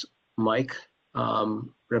members, Mike,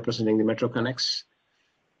 representing the Metro Connects,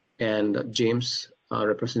 and James,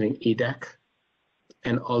 representing EDAC.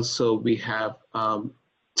 And also we have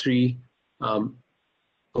 3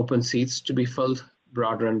 open seats to be filled: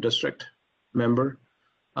 Broad Run District member,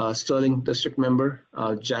 Sterling District member,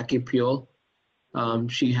 Jackie Pule.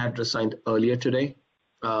 She had resigned earlier today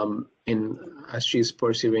as she's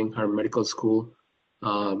pursuing her medical school.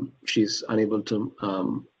 She's unable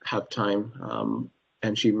to have time,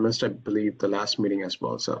 and she missed, I believe, the last meeting as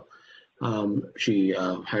well. So she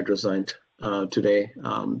had resigned today.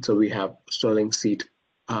 So we have Sterling seat,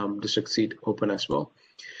 district seat open as well,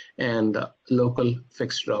 and local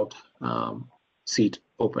fixed route seat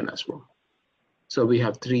open as well. So we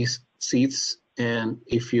have 3 seats, and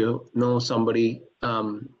if you know somebody,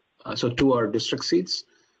 so 2 are district seats.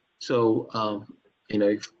 So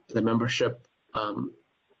if the membership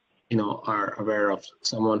are aware of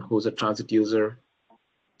someone who's a transit user,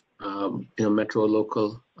 metro,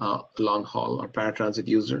 local, long haul, or paratransit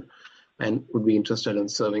user, and would be interested in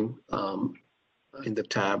serving in the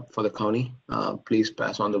tab for the county, please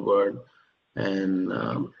pass on the word and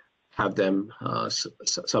have them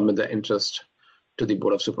submit their interest to the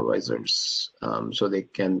Board of Supervisors, so they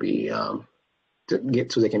can be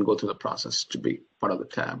so they can go through the process to be part of the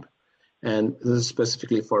tab. And this is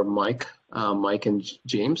specifically for Mike and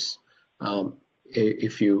James.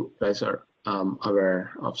 If you guys are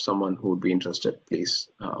aware of someone who would be interested, please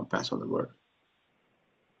pass on the word.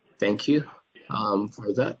 Thank you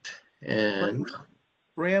for that. And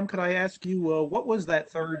Graham, could I ask you, what was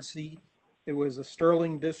that 3rd seat? It was a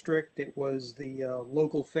Sterling District, it was the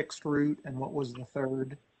local fixed route, and what was the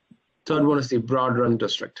 3rd? 3rd one is the Broad Run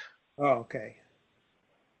District. Oh, okay.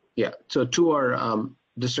 Yeah, so 2 are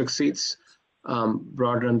district seats,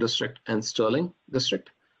 Broad Run District and Sterling District.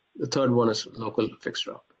 The 3rd one is local fixed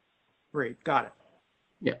route. Great, got it.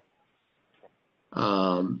 Yeah.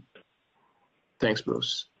 Thanks,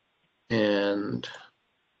 Bruce. And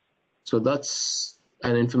so that's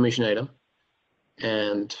an information item.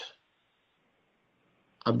 And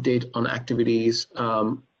update on activities,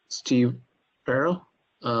 Steve Farrell,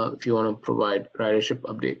 if you want to provide ridership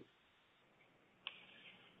update.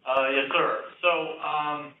 Yes, sir. So,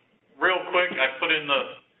 real quick, I put in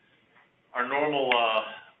our normal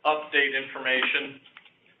update information.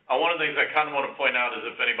 One of the things I kind of want to point out is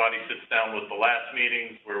if anybody sits down with the last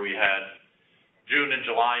meetings where we had June and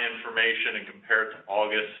July information and compare it to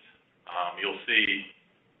August, you'll see,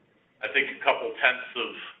 I think, a couple tenths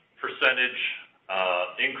of percentage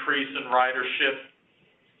increase in ridership.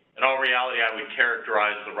 In all reality, I would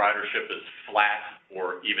characterize the ridership as flat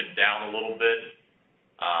or even down a little bit.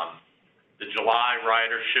 The July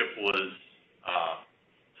ridership was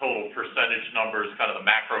total percentage numbers, kind of the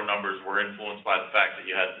macro numbers were influenced by the fact that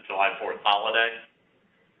you had the July 4th holiday.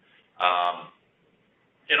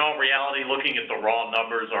 In all reality, looking at the raw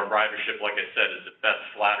numbers, our ridership, like I said, is at best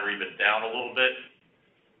flat or even down a little bit.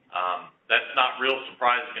 That's not real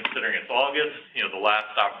surprising considering it's August, the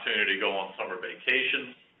last opportunity to go on summer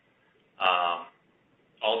vacations.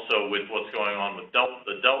 Also with what's going on with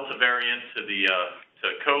the Delta variant to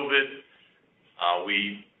COVID,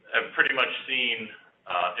 we have pretty much seen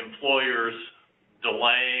employers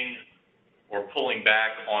delaying or pulling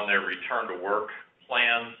back on their return to work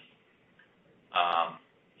plans.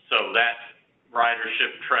 So that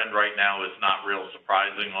ridership trend right now is not real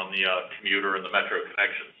surprising on the commuter and the Metro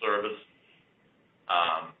Connection service.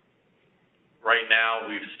 Right now,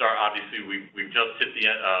 we've just hit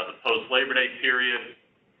the post-Labor Day period.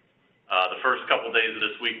 The first couple days of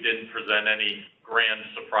this week didn't present any grand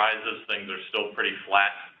surprises. Things are still pretty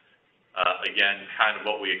flat. Again, kind of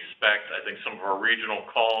what we expect. I think some of our regional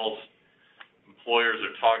calls, employers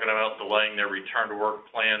are talking about delaying their return to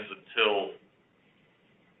work plans until,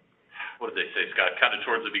 what did they say, Scott? Kind of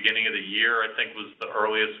towards the beginning of the year, I think was the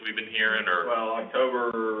earliest we've been hearing, or? Well,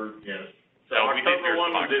 October, yes. So no, October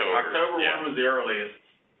 1 was yeah. the earliest.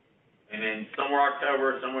 And then some were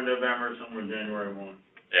October, some were November, some were January 1.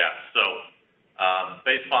 Yeah, so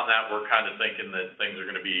based upon that, we're kind of thinking that things are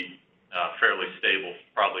going to be fairly stable,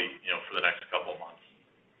 probably, for the next couple of months.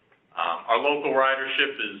 Our local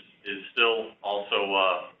ridership is still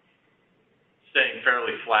also staying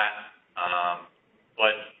fairly flat,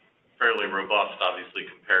 but fairly robust,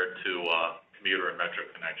 obviously, compared to commuter and metro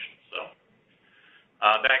connections. So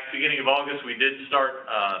back at the beginning of August, we did start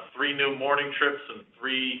 3 new morning trips and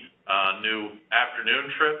 3 new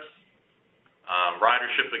afternoon trips.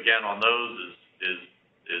 Ridership again on those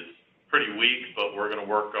is pretty weak, but we're going to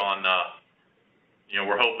work on,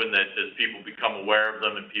 we're hoping that as people become aware of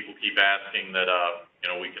them and people keep asking that,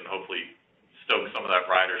 we can hopefully stoke some of that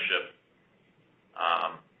ridership.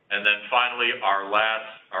 And then finally, our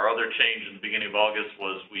other change in the beginning of August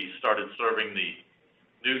was we started serving the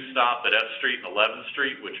new stop at F Street and 11th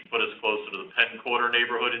Street, which put us closer to the Penn Quarter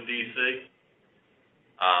neighborhood in DC.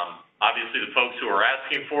 Obviously, the folks who are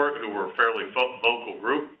asking for it, who were a fairly vocal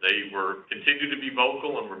group, they continued to be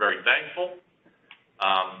vocal, and we're very thankful.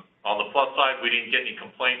 On the plus side, we didn't get any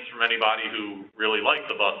complaints from anybody who really liked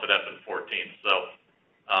the bus at F and 14. So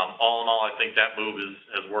all in all, I think that move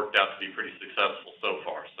has worked out to be pretty successful so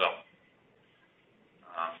far. So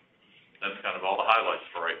that's kind of all the highlights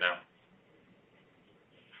for right now.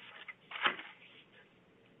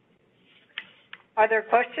 Are there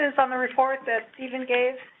questions on the report that Stephen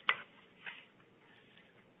gave?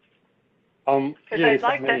 Yeah, I'd if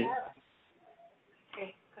like I may.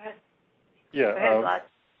 Okay, go ahead. Yeah, Go ahead, Vlad.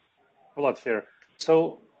 Vlad here.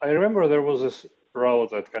 So I remember there was this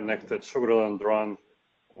route that connected Sugarland Run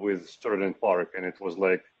with Sterling Park, and it was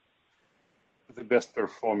like the best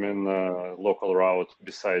performing local route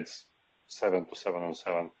besides 7 to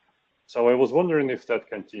 707. So I was wondering if that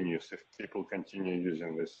continues, if people continue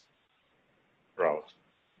using this route.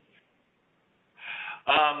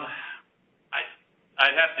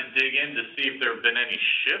 I'd have to dig in to see if there have been any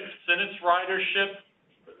shifts in its ridership.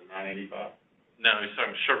 For the 985? No, he's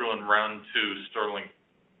talking Sugarland Run to Sterling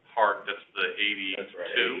Park. That's the 82. That's right.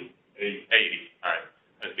 80. 80. All right.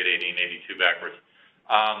 Let's get 80 and 82 backwards.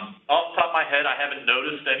 Off the top of my head, I haven't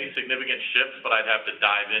noticed any significant shifts, but I'd have to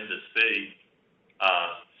dive in to see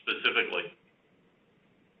specifically.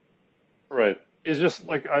 Right. It's just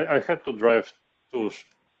like I had to drive to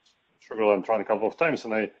Sugarland Run a couple of times,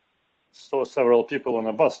 and I saw several people on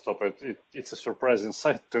a bus stop. It's a surprising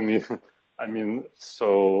sight to me. I mean,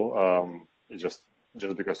 so it's just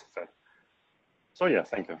because of that. So yeah,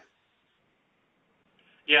 thank you.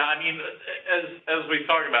 Yeah, I mean, as we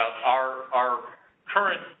talked about, our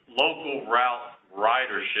current local route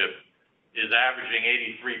ridership is averaging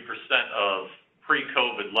 83% of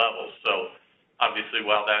pre-COVID levels. So obviously,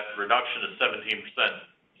 while that reduction of 17%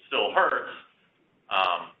 still hurts,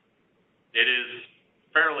 it is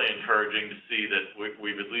fairly encouraging to see that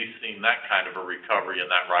we've at least seen that kind of a recovery in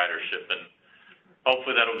that ridership, and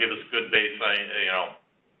hopefully that'll give us good base.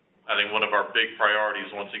 I think one of our big priorities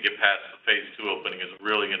once we get past the phase 2 opening is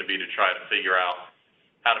really going to be to try to figure out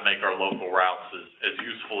how to make our local routes as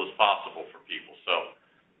useful as possible for people. So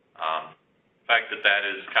the fact that that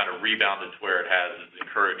is kind of rebounded to where it has is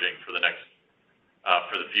encouraging for the next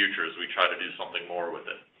for the future as we try to do something more with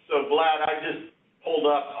it. So Vlad, I just pulled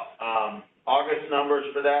up August numbers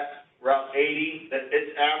for that Route 80. That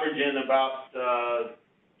it's averaging about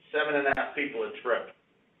 7.5 people a trip.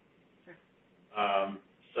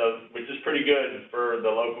 So, which is pretty good for the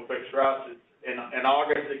local fixed routes. In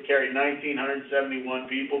August, it carried 1,971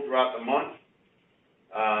 people throughout the month.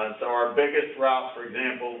 So our biggest route, for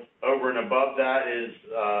example, over and above that is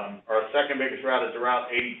our second biggest route is the Route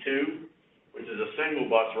 82, which is a single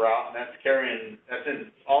bus route, and that's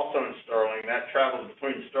also in Sterling. That travels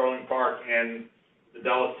between Sterling Park and the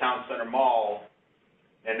Dulles Town Center Mall,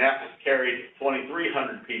 and that was carried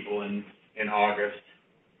 2,300 people in August.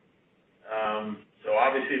 So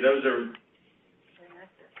obviously those are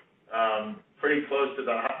pretty close to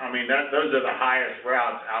those are the highest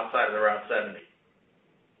routes outside of the Route 70.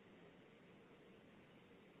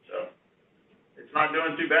 So it's not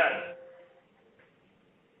doing too bad.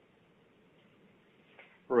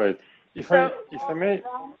 Right. If I may.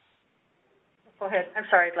 Go ahead. I'm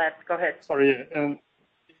sorry, Vlad. Go ahead. Sorry, and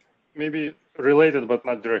maybe related but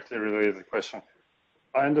not directly related question.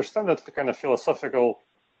 I understand that the kind of philosophical.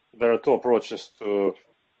 There are 2 approaches to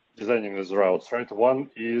designing these routes, right? One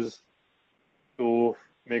is to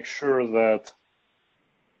make sure that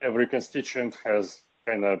every constituent has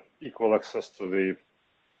kind of equal access to the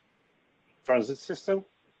transit system,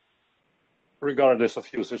 regardless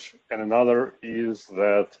of usage. And another is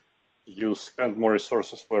that you spend more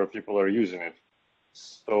resources where people are using it.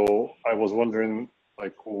 So I was wondering,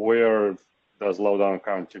 like, where does Loudoun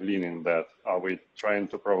County lean in that? Are we trying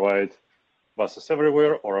to provide buses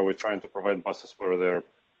everywhere, or are we trying to provide buses where they're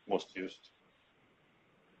most used?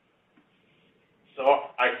 So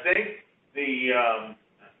I think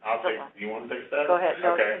you want to take that? Go ahead.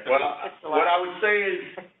 No, okay. What I would say is,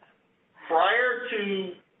 prior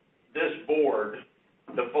to this board,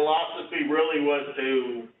 the philosophy really was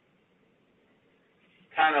to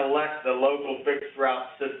kind of let the local fixed route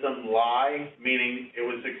system lie, meaning it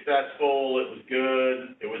was successful, it was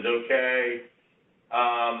good, it was okay.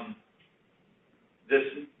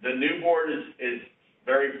 The new board is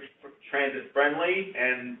very transit friendly,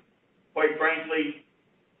 and quite frankly,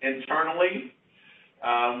 internally,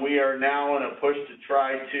 we are now on a push to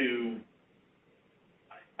try to,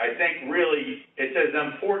 I think really, it's as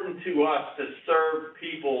important to us to serve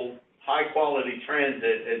people high quality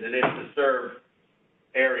transit as it is to serve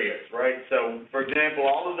areas, right? So for example,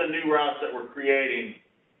 all of the new routes that we're creating,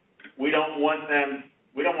 we don't want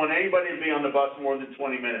anybody to be on the bus more than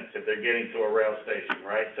 20 minutes if they're getting to a rail station,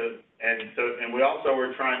 right? And we also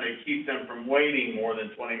are trying to keep them from waiting more than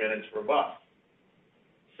 20 minutes for a bus.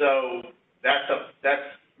 So that's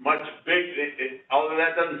much big, although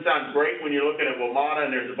that doesn't sound great when you're looking at WMATA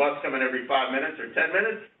and there's a bus coming every 5 minutes or 10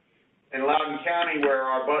 minutes. In Loudoun County, where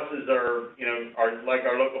our buses are, are like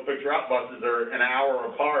our local fixed route buses are an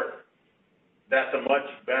hour apart, that's a much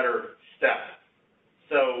better step.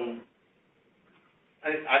 So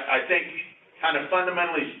I think kind of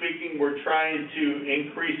fundamentally speaking, we're trying to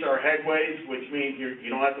increase our headways, which means you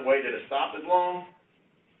don't have to wait at a stop as long.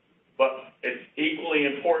 But it's equally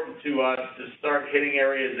important to us to start hitting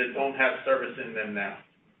areas that don't have service in them now.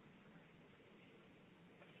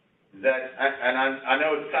 I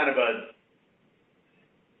know it's kind of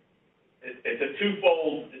it's a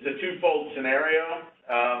twofold scenario,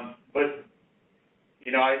 but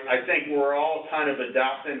I think we're all kind of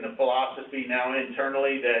adopting the philosophy now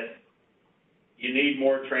internally that you need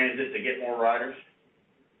more transit to get more riders,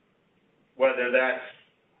 whether that's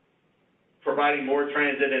providing more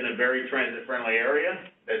transit in a very transit-friendly area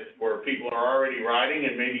where people are already riding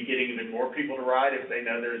and maybe getting even more people to ride if they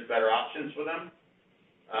know there's better options for them.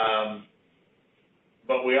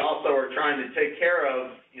 But we also are trying to take care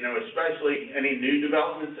of, especially any new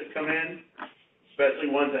developments that come in, especially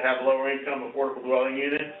ones that have lower income affordable dwelling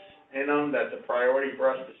units in them. That's a priority for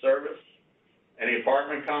us to service. Any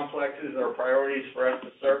apartment complexes are priorities for us to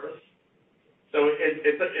service. So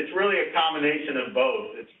it's really a combination of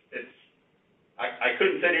both. I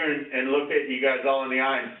couldn't sit here and look at you guys all in the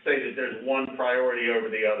eye and say that there's one priority over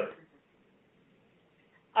the other.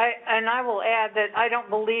 I will add that I don't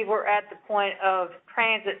believe we're at the point of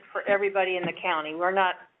transit for everybody in the county. We're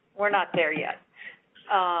not there yet.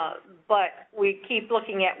 But we keep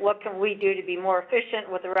looking at what can we do to be more efficient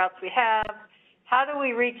with the routes we have. How do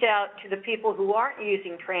we reach out to the people who aren't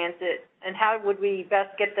using transit, and how would we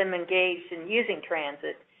best get them engaged in using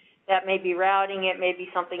transit? That may be routing, it may be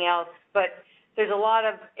something else, but there's a lot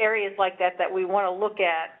of areas like that that we want to look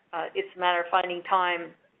at. It's a matter of finding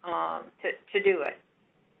time to do it.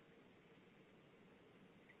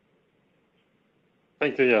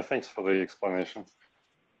 Thank you. Yeah, thanks for the explanation.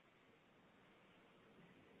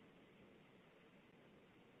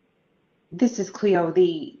 This is Cleo.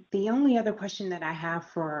 The only other question that I have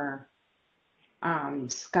for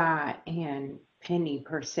Scott and Penny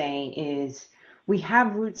per se is, we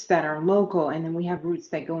have routes that are local and then we have routes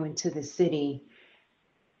that go into the city.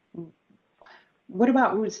 What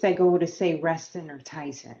about routes that go to, say, Reston or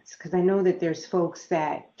Tysons? Because I know that there's folks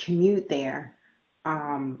that commute there.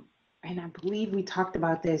 And I believe we talked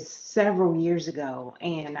about this several years ago,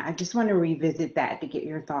 and I just want to revisit that to get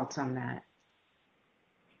your thoughts on that.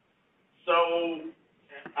 So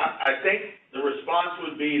I think the response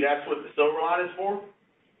would be that's what the Silver Line is for.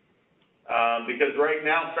 Because right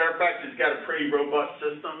now Fairfax has got a pretty robust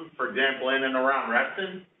system, for example, in and around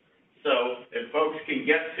Reston. So if folks can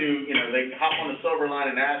get to, they can hop on the Silver Line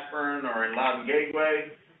in Ashburn or in Loudoun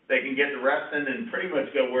Gateway, they can get to Reston and pretty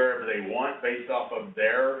much go wherever they want based off of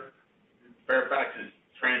their Fairfax's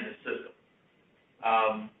transit system.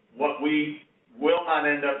 What we will not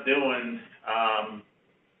end up doing,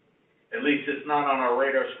 at least it's not on our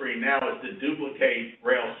radar screen now, is to duplicate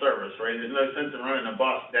rail service, right? There's no sense in running a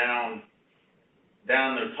bus down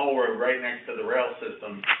the toll road right next to the rail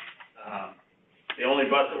system. The only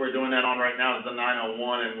bus that we're doing that on right now is the 901,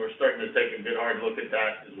 and we're starting to take a good hard look at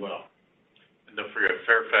that as well. And don't forget,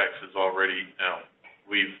 Fairfax is already,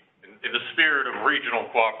 in the spirit of regional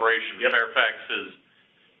cooperation, yep. Fairfax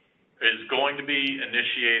is going to be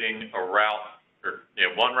initiating a route, or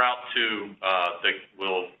one route that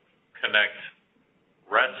will connect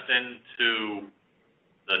Reston to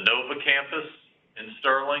the Nova campus in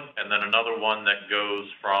Sterling, and then another one that goes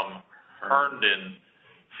from Herndon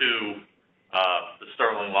to the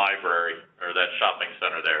Sterling Library, or that shopping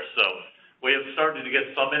center there. So we have started to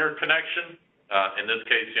get some interconnection. In this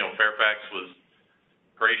case, Fairfax was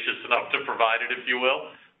gracious enough to provide it, if you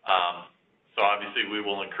will. So obviously we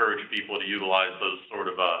will encourage people to utilize those sort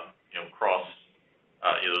of, cross,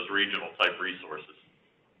 those regional type resources.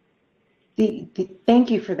 Thank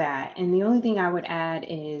you for that. And the only thing I would add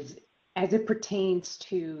is, as it pertains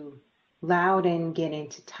to Loudon getting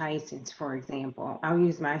to Tyson's, for example, I'll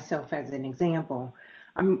use myself as an example.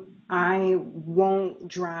 I won't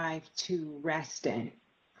drive to Reston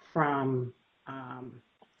from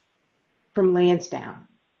Lansdowne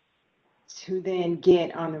to then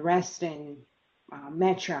get on the Reston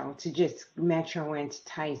Metro to just Metro into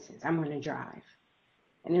Tyson's. I'm going to drive.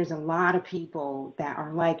 And there's a lot of people that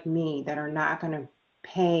are like me that are not going to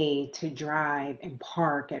pay to drive and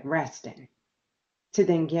park at Reston to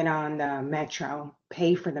then get on the Metro,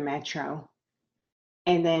 pay for the Metro,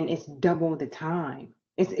 and then it's double the time.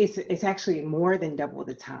 It's actually more than double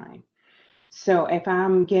the time. So if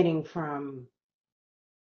I'm getting from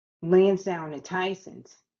Lansdowne to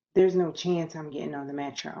Tyson's, there's no chance I'm getting on the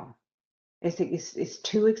Metro. It's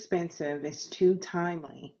too expensive. It's too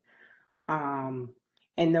timely.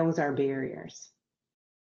 And those are barriers.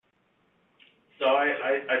 So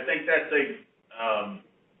I think that's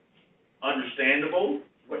understandable,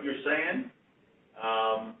 what you're saying.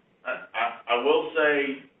 I will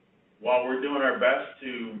say, while we're doing our best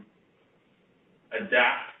to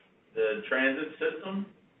adapt the transit system,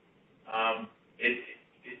 it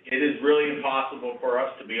is really impossible for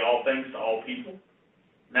us to be all things to all people.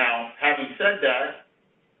 Now, having said that,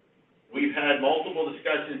 we've had multiple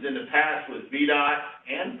discussions in the past with VDOT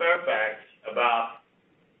and Fairfax about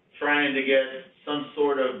trying to get some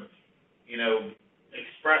sort of,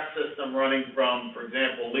 express system running from, for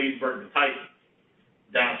example, Leesburg to Tyson,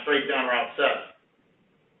 straight down Route 7.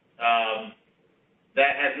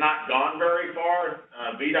 That has not gone very far.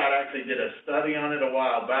 VDOT actually did a study on it a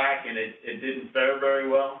while back, and it didn't fare very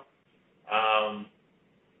well.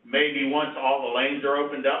 Maybe once all the lanes are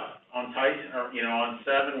opened up on Tyson, or on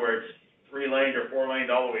 7, where it's 3-lane or 4-lane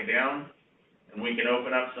all the way down, and we can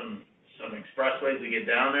open up some expressways to get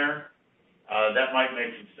down there, that might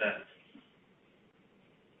make some sense.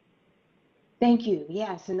 Thank you.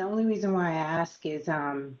 Yes, and the only reason why I ask is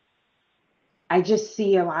I just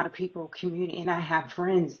see a lot of people commuting, and I have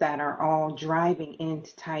friends that are all driving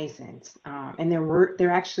into Tyson's, and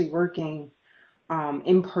they're actually working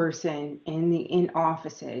in person in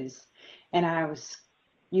offices, and I was,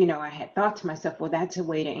 I had thought to myself, well, that's a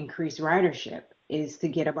way to increase ridership, is to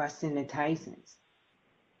get a bus into Tyson's.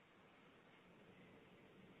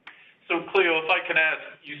 So Cleo, if I can ask,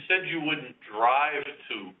 you said you wouldn't drive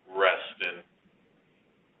to Reston,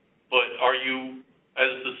 but are you,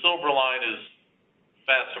 as the Silver Line is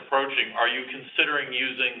fast approaching, are you considering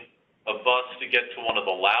using a bus to get to one of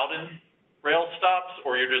the Loudon rail stops,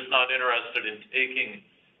 or you're just not interested in taking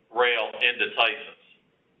rail into Tyson's?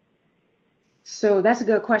 So that's a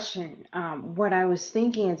good question. What I was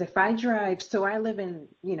thinking is, if I drive, so I live in,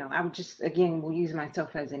 I'm just, again, we'll use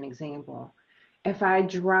myself as an example. If I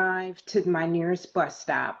drive to my nearest bus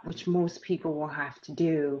stop, which most people will have to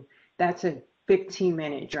do, that's a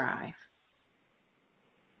 15-minute drive.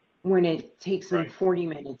 When it takes them 40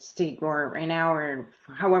 minutes to, or an hour,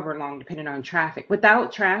 however long, depending on traffic.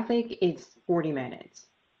 Without traffic, it's 40 minutes.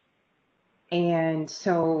 And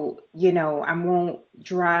so, I won't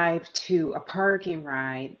drive to a parking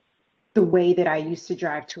ride the way that I used to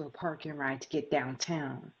drive to a parking ride to get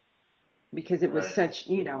downtown, because it was such,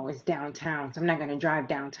 it's downtown. So I'm not going to drive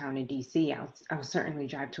downtown to DC. I'll certainly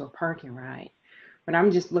drive to a parking ride. But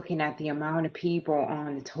I'm just looking at the amount of people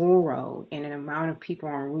on the toll road and an amount of people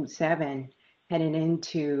on Route 7 heading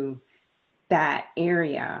into that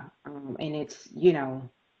area. And it's,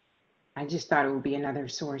 I just thought it would be another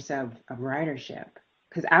source of ridership,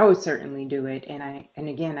 because I would certainly do it. And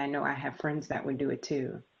again, I know I have friends that would do it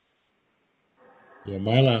too. Yeah,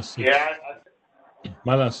 my last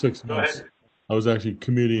 6 months, I was actually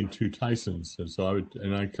commuting to Tyson's, and so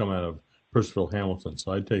I come out of Purcellville, Hamilton,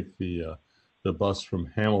 so I'd take the bus from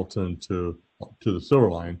Hamilton to the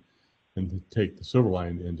Silver Line, and take the Silver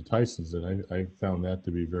Line into Tyson's, and I found that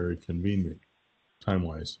to be very convenient,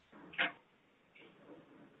 time-wise.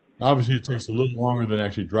 Obviously, it takes a little longer than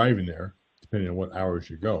actually driving there, depending on what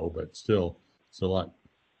hours you go, but still, it's a lot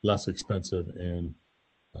less expensive and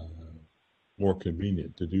more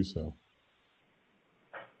convenient to do so.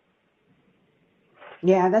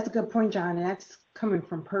 Yeah, that's a good point, John. And that's coming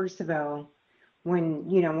from Purcellville. When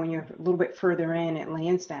you're a little bit further in at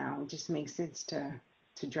Lansdowne, it just makes sense to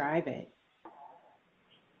drive it.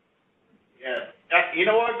 Yeah. You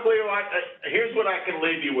know what, Cleo? Here's what I can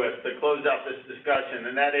leave you with to close out this discussion,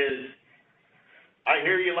 and that is, I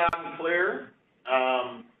hear you loud and clear.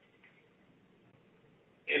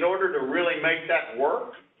 In order to really make that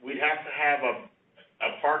work, we'd have to have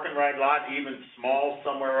a park and ride lot, even small,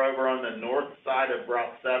 somewhere over on the north side of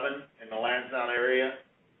Route 7 in the Lansdowne area.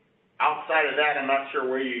 Outside of that, I'm not sure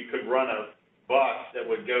where you could run a bus that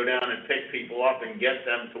would go down and pick people up and get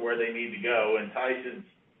them to where they need to go in Tysons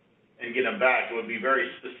and get them back. It would be very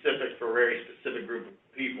specific for a very specific group of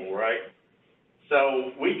people, right?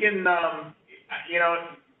 So we can, you know,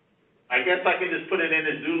 I guess I can just put it in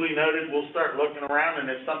as duly noted. We'll start looking around, and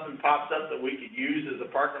if something pops up that we could use as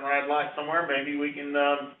a park and ride lot somewhere, maybe we can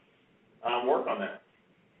work on that.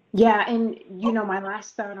 Yeah, and you know, my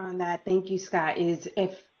last thought on that, thank you, Scott, is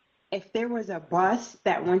if there was a bus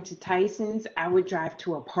that went to Tysons, I would drive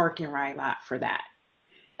to a park and ride lot for that.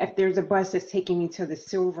 If there's a bus that's taking me to the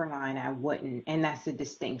Silver Line, I wouldn't, and that's the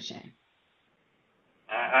distinction.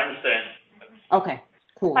 I understand. Okay,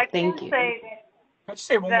 cool. Thank you. I'll just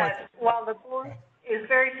say one more thing. That while the board is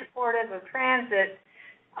very supportive of transit,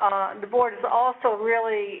 the board is also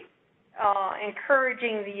really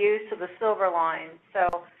encouraging the use of the Silver Line.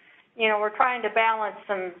 So, you know, we're trying to balance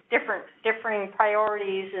some differing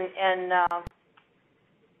priorities, and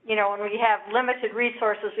you know, when we have limited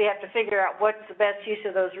resources, we have to figure out what's the best use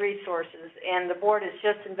of those resources. And the board has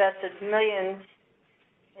just invested millions,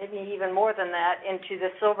 maybe even more than that, into the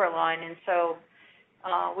Silver Line. And so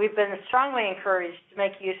we've been strongly encouraged to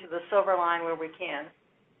make use of the Silver Line where we can.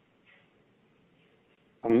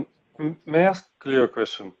 May I ask Cleo a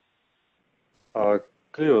question?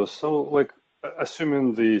 Cleo, so like,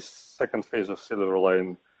 assuming the second phase of Silver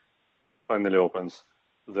Line finally opens,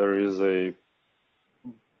 there is a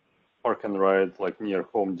park and ride like near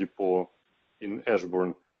Home Depot in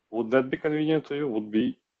Ashburn. Would that be convenient to you? Would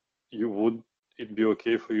it be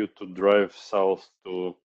okay for you to drive south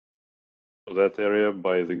to that area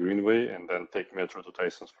by the Greenway and then take metro to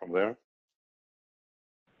Tysons from there?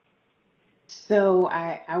 So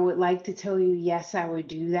I would like to tell you, yes, I would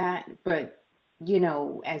do that, but you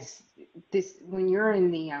know, as this, when you're in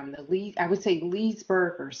the Leeds, I would say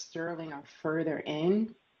Leesburg or Sterling are further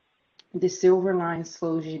in, the Silver Line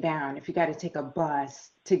slows you down if you got to take a bus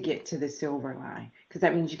to get to the Silver Line, because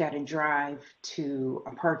that means you got to drive to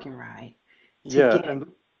a park and ride. So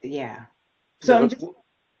yeah,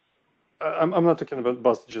 I'm not talking about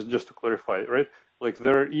bus, just to clarify, right? Like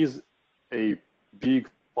there is a big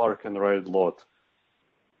park and ride lot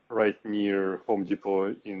right near Home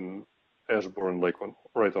Depot in Ashburn, like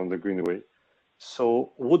right on the Greenway.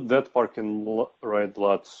 So would that park and ride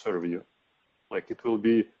lot serve you? Like it will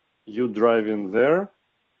be you driving there,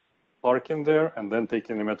 parking there, and then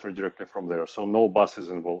taking the metro directly from there. So no buses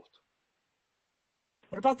involved.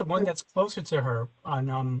 What about the one that's closer to her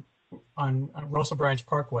on Russell Branch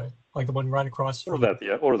Parkway, like the one right across from? Or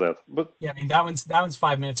that. But yeah, I mean that one's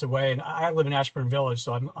 5 minutes away, and I live in Ashburn Village,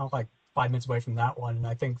 so I'm like 5 minutes away from that one, and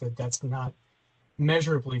I think that's not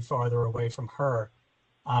measurably farther away from her.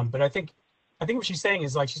 But I think what she's saying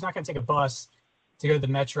is like she's not going to take a bus to go to the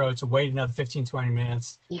metro to wait another 15-20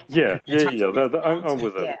 minutes. Yeah. I'm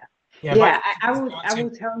with that. Yeah, I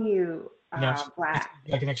will tell you,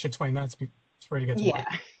 like an extra 20 minutes before you get to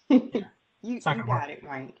work. You got it,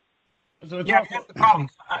 Mike. So yeah, that's the problem.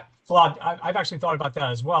 Vlad, I've actually thought about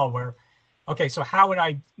that as well, where, okay, so how would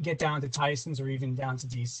I get down to Tysons or even down to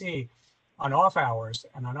DC on off hours?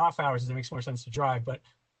 And on off hours, it makes more sense to drive, but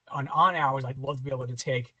on hours, I'd love to be able to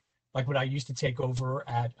take like what I used to take over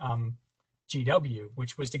at GW,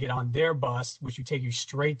 which was to get on their bus, which would take you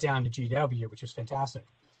straight down to GW, which was fantastic.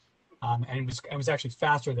 And it was actually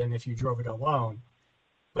faster than if you drove it alone.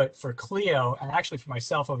 But for Cleo, and actually for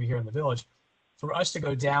myself over here in the village, for us to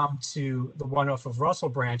go down to the one off of Russell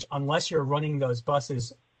Branch, unless you're running those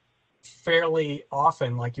buses fairly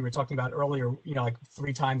often, like you were talking about earlier, you know, like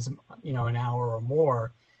 3 times, you know, an hour or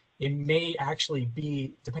more, it may actually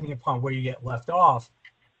be, depending upon where you get left off,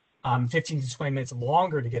 15 to 20 minutes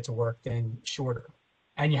longer to get to work than shorter.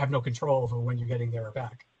 And you have no control over when you're getting there or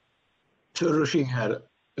back. So Rushi had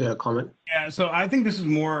a comment. Yeah, so I think this is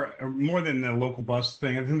more than the local bus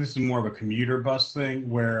thing. I think this is more of a commuter bus thing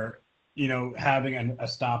where, you know, having a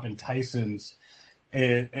stop in Tysons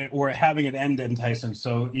or having it end in Tysons,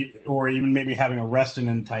 so, or even maybe having a rest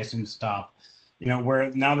in Tysons stop, you know,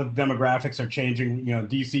 where now the demographics are changing, you know,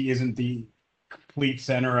 DC isn't the complete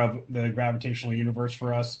center of the gravitational universe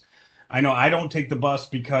for us. I know I don't take the bus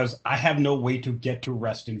because I have no way to get to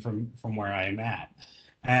Reston from where I am at.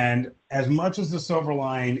 And as much as the Silver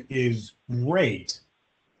Line is great,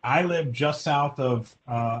 I live just south of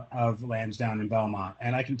Lansdowne in Belmont,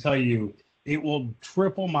 and I can tell you it will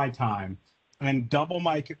triple my time and double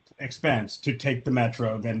my expense to take the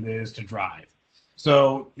metro than it is to drive.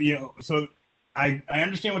 So, you know, so I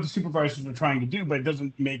understand what the supervisors are trying to do, but it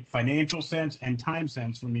doesn't make financial sense and time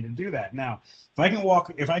sense for me to do that. Now,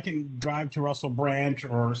 if I can drive to Russell Branch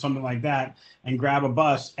or something like that and grab a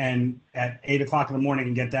bus and at 8 o'clock in the morning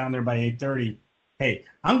and get down there by 8:30, hey,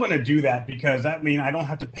 I'm going to do that because that means I don't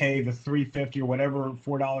have to pay the $3.50 or whatever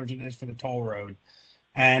 $4 it is for the toll road,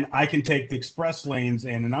 and I can take the express lanes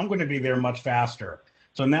in, and I'm going to be there much faster.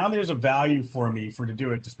 So now there's a value for me to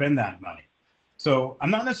do it, to spend that money. So I'm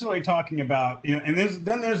not necessarily talking about, and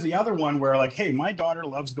then there's the other one where like, hey, my daughter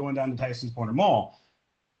loves going down to Tysons Corner Mall.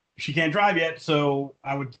 She can't drive yet, so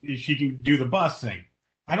she can do the bus thing.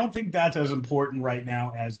 I don't think that's as important right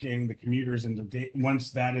now as getting the commuters once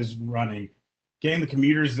that is running, getting the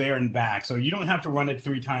commuters there and back. So you don't have to run it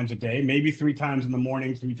 3 times a day, maybe 3 times in the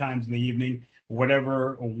morning, 3 times in the evening,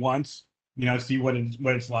 whatever, or once, see what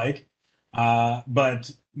it's like.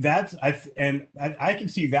 But I can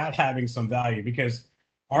see that having some value because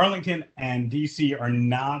Arlington and DC are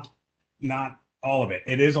not all of it.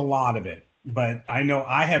 It is a lot of it, but I know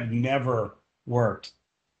I have never worked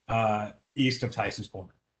east of Tysons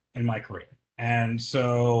Corner in my career, and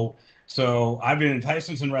so I've been in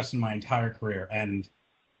Tysons and Reston my entire career, and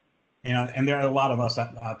and there are a lot of us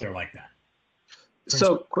out there like that.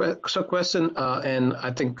 So question, and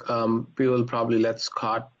I think we will probably let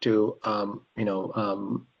Scott to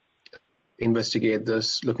investigate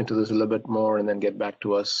this, look into this a little bit more, and then get back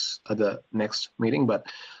to us at the next meeting. But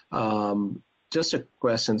just a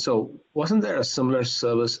question. So wasn't there a similar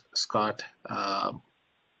service, Scott,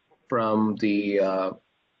 from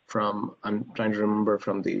I'm trying to remember,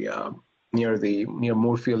 from the near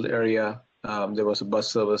Moorfield area? There was a bus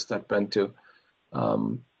service that went to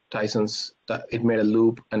Tysons. It made a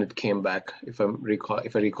loop and it came back, if I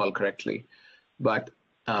recall correctly. But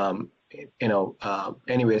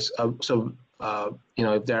anyways,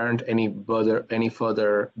 if there aren't any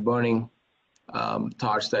further burning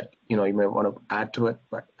thoughts that you may want to add to it,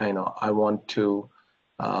 but I want to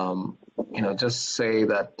just say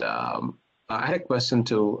that I had a question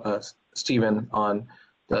to Stephen on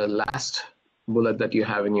the last bullet that you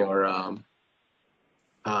have in your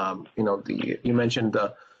you mentioned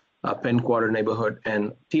the Penn Quarter neighborhood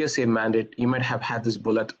and TSA mandate. You might have had this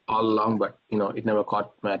bullet all along, but it never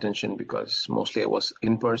caught my attention because mostly I was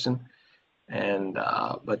in person. And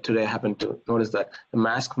but today I happened to notice that the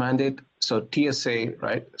mask mandate. So TSA,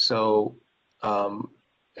 right? So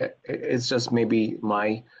it's just maybe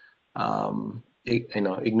my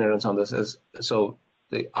ignorance on this is so.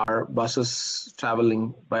 Our buses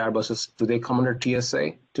traveling by our buses, do they come under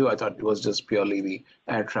TSA too? I thought it was just purely the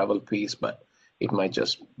air travel piece, but it might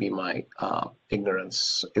just be my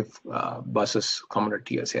ignorance if buses come under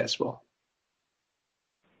TSA as well.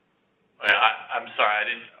 I'm sorry, I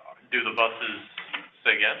didn't do the buses.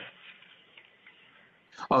 Say again?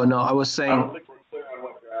 Oh, no, I was saying. I don't think we're clear on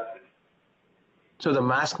what you're asking. So the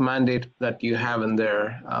mask mandate that you have in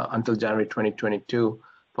there until January 2022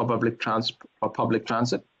 for public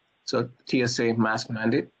transit. So TSA mask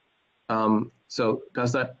mandate. So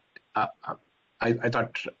does that? I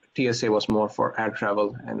thought TSA was more for air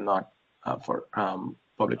travel and not for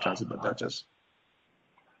public transit, but that's just.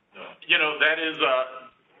 That is a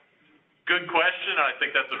good question. I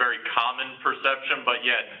think that's a very common perception, but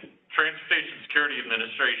yet Transportation Security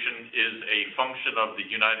Administration is a function of the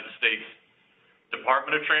United States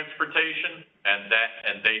Department of Transportation, and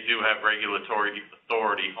they do have regulatory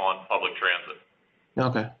authority on public transit.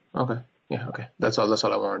 Okay. Yeah. Okay. That's all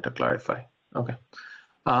I wanted to clarify. Okay.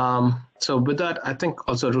 So with that, I think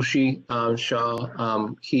also Rushi Shah,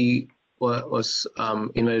 he was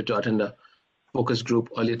invited to attend a focus group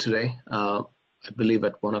earlier today, I believe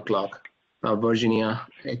at 1 o'clock, Virginia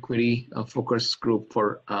Equity focus group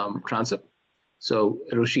for transit. So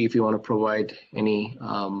Rushi, if you want to provide any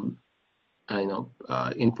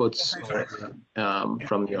inputs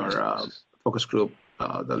from your focus group,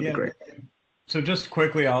 that'll be great. So just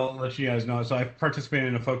quickly, I'll let you guys know. So I participated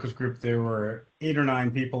in a focus group. There were 8 or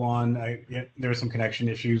 9 people on. There were some connection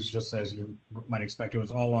issues, just as you might expect. It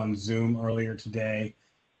was all on Zoom earlier today.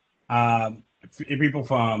 People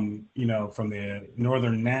from the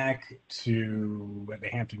Northern Neck to the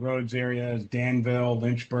Hampton Roads areas, Danville,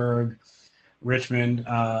 Lynchburg, Richmond,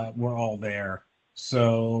 were all there.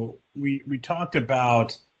 So we talked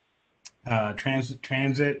about transit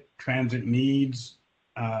needs.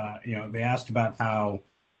 They asked about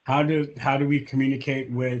how do we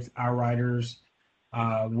communicate with our riders?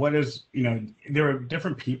 What is, there were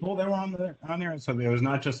different people that were on there. So there was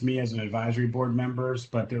not just me as an advisory board members,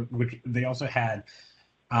 but they also had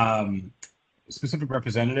specific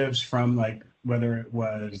representatives from, like, whether it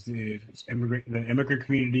was the immigrant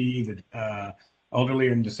community, elderly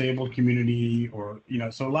and disabled community, or,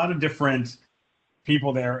 so a lot of different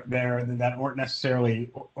people there that weren't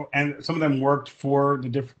necessarily, and some of them worked for the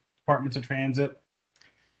different departments of transit.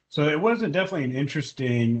 So it was definitely an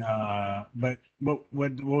interesting, but what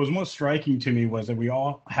was most striking to me was that we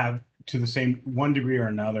all have, to the same one degree or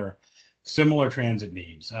another, similar transit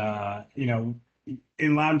needs.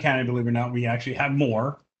 In Loudoun County, believe it or not, we actually have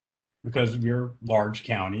more because we're a large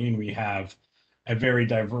county and we have a very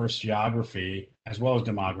diverse geography as well as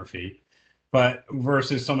demography. But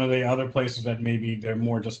versus some of the other places that maybe they're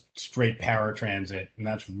more just straight paratransit, and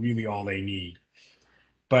that's really all they need.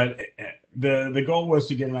 But the goal was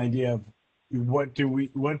to get an idea of what do we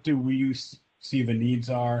see the needs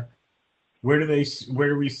are, where do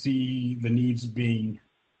we see the needs being,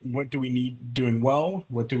 what do we need doing well,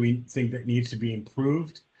 what do we think that needs to be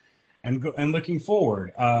improved, and looking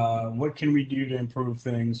forward, what can we do to improve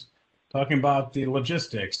things? Talking about the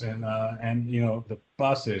logistics and the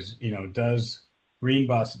buses, do green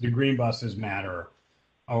buses matter?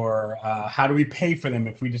 Or how do we pay for them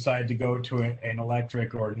if we decide to go to an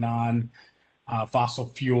electric or non-fossil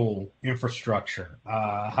fuel infrastructure?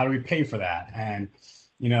 How do we pay for that? And,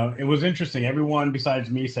 it was interesting. Everyone besides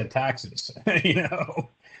me said taxes.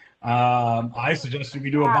 I suggested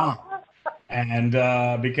we do a bond. And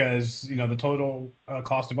because, the total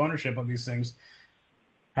cost of ownership of these things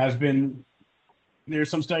has been, there's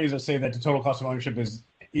some studies that say that the total cost of ownership is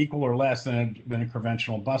equal or less than a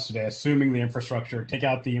conventional bus today, assuming the infrastructure, take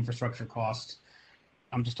out the infrastructure costs.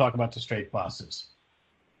 I'm just talking about the straight buses.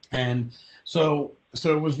 And so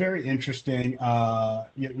it was very interesting.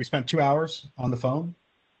 We spent 2 hours on the phone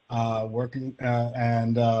working,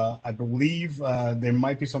 and I believe there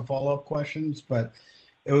might be some follow-up questions, but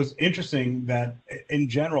it was interesting that in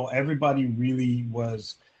general, everybody really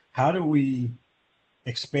was, how do we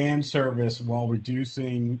expand service while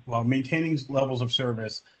maintaining levels of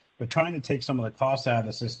service, but trying to take some of the costs out of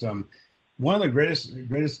the system. One of the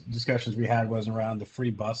greatest discussions we had was around the free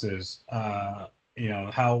buses. How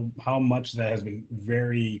much that has been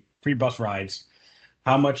free bus rides,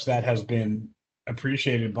 how much that has been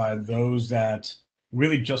appreciated by those that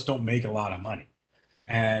really just don't make a lot of money.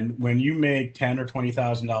 And when you make $10,000 or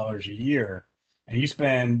 $20,000 a year, and you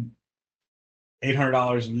spend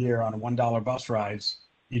 $800 a year on $1 bus rides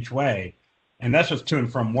each way, and that's just to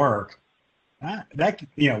and from work. When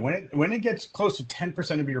it gets close to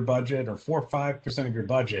 10% of your budget or 4 or 5% of your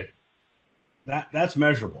budget, that's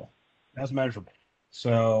measurable. That's measurable.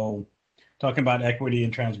 So, talking about equity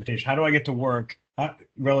and transportation, how do I get to work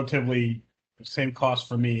relatively the same cost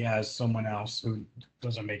for me as someone else who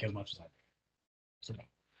doesn't make as much as I do? So,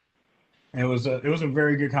 it was a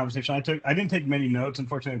very good conversation. I didn't take many notes,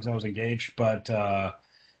 unfortunately, because I was engaged, but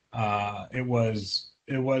it was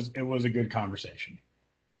a good conversation.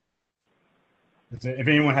 If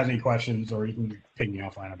anyone has any questions, or you can pick me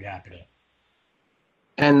offline, I'd be happy to.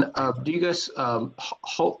 And do you guys,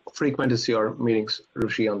 how frequent is your meetings,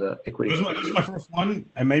 Rushi, on the equity? This is my first one,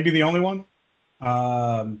 and maybe the only one.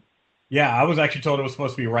 I was actually told it was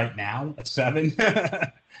supposed to be right now at 7.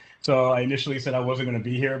 So I initially said I wasn't going to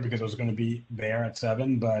be here because I was going to be there at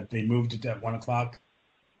 7, but they moved it at 1 o'clock,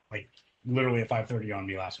 like literally at 5:30 on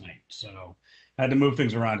me last night. So I had to move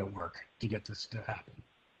things around at work to get this to happen.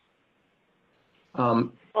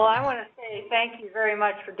 Well, I want to say thank you very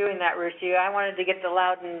much for doing that, Rushi. I wanted to get the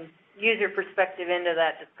Loudoun user perspective into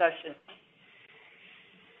that discussion.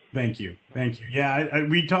 Thank you. Yeah,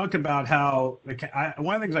 we talked about how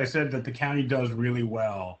one of the things I said that the county does really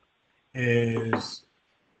well is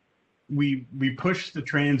we push the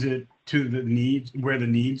transit to the needs, where the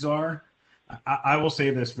needs are. I will say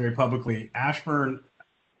this very publicly: Ashburn,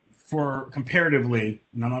 for comparatively,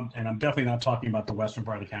 and I'm definitely not talking about the western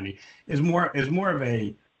part of the county, is more of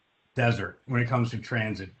a desert when it comes to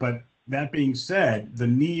transit. But that being said, the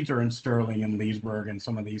needs are in Sterling and Leesburg and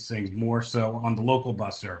some of these things more so on the local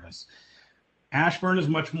bus service. Ashburn is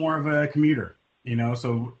much more of a commuter,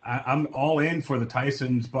 so I'm all in for the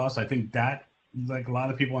Tyson's bus. I think that, like a lot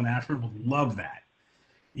of people in Ashburn, would love that,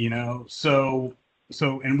 so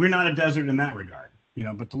and we're not a desert in that regard,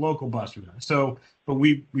 but the local bus we are. So, but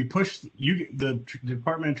we push the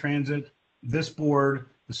Department of Transit, this board,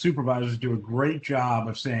 the supervisors do a great job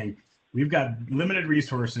of saying, we've got limited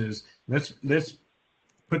resources. Let's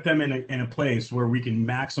put them in a place where we can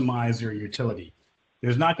maximize their utility.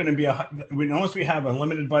 There's not going to be unless we have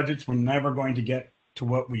unlimited budgets, we're never going to get to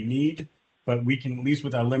what we need, but we can, at least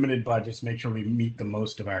with our limited budgets, make sure we meet the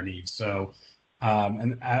most of our needs. So,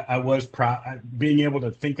 and I was proud being able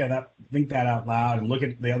to think that out loud and look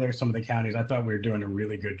at some of the counties. I thought we were doing a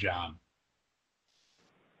really good job.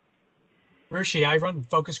 Rushi, I run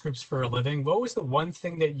focus groups for a living. What was the one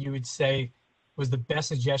thing that you would say was the best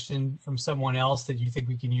suggestion from someone else that you think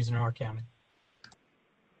we can use in our county?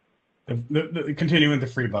 Continuing the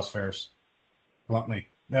free bus fares, bluntly.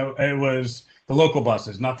 No, it was the local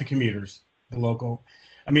buses, not the commuters. The local.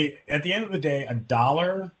 I mean, at the end of the day,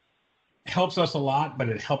 $1 helps us a lot, but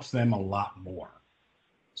it helps them a lot more.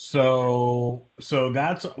 So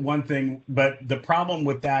that's one thing. But the problem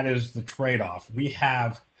with that is the trade-off. We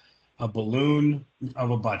have a balloon of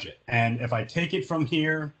a budget, and if I take it from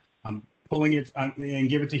here, I'm pulling it and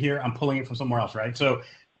give it to here, I'm pulling it from somewhere else, right? So,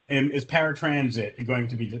 is paratransit going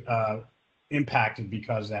to be impacted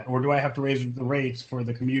because of that, or do I have to raise the rates for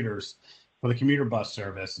the commuters, for the commuter bus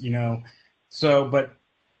service? You know, so but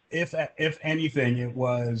if anything, it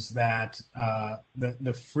was that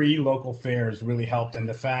the free local fares really helped, and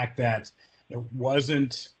the fact that it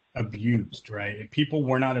wasn't abused, right? People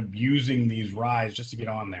were not abusing these rides just to get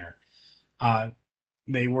on there.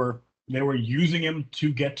 They were using them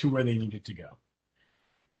to get to where they needed to go.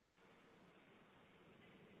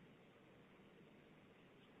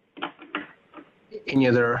 Any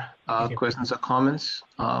other questions or comments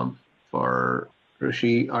for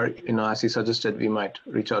Rushi? Or, you know, as he suggested, we might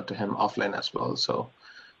reach out to him offline as well, so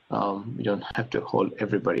we don't have to hold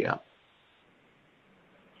everybody up.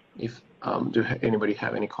 If anybody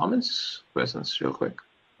have any comments, questions, real quick?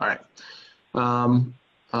 All right.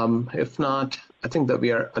 If not, I think that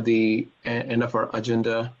we are at the end of our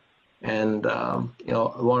agenda, and you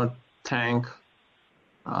know, I want to thank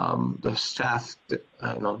the staff that,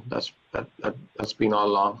 you know, that's been all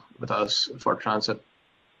along with us for transit.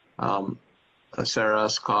 Sarah,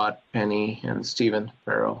 Scott, Penny, and Stephen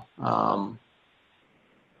Farrow.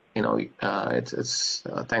 You know, it's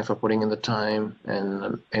thanks for putting in the time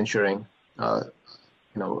and ensuring you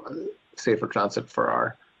know, safer transit for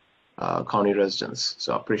our county residents.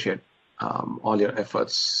 So I appreciate all your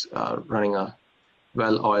efforts running a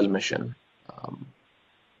well-oiled mission.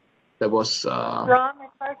 There was Ron,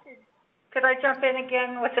 could I jump in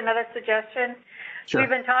again with another suggestion? Sure. We've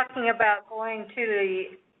been talking about going to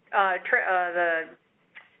the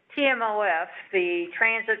TMOF, the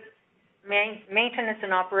Transit Maintenance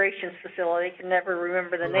and Operations Facility. Can never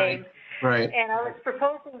remember the name. Right. And I was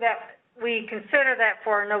proposing that we consider that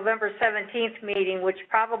for our November 17th meeting, which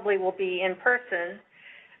probably will be in person.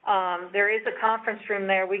 There is a conference room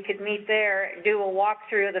there. We could meet there, do a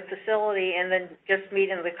walkthrough of the facility, and then just meet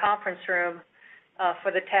in the conference room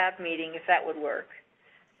for the TAB meeting, if that would work.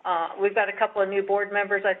 We've got a couple of new board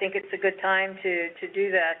members. I think it's a good time to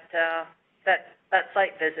do that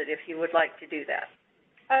site visit if you would like to do that.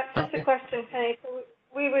 Just a question, Penny. So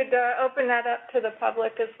we would open that up to the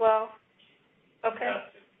public as well? Okay.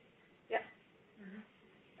 Yeah.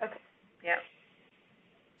 Mm-hmm. Okay.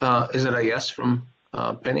 Yeah. Is it a yes from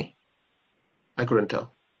Penny? I couldn't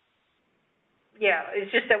tell. Yeah,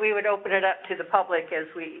 it's just that we would open it up to the public as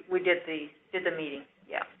we did the meeting.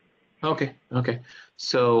 Yeah. Okay. Okay.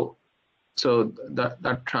 So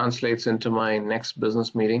that translates into my next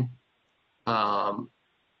business meeting.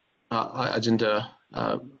 Agenda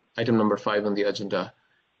item number 5 on the agenda.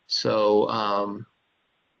 So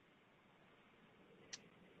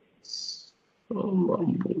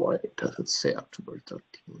why does it say October 13th?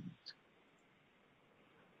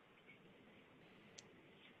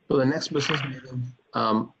 So the next business meeting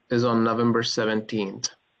is on November 17th.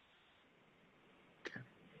 Okay.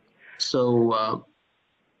 So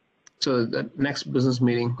so the next business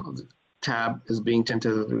meeting of the TAB is being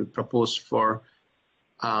tentatively proposed for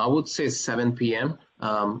I would say 7 p.m.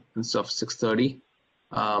 Instead of 6:30.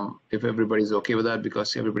 If everybody's okay with that,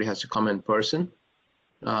 because everybody has to come in person,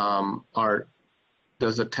 or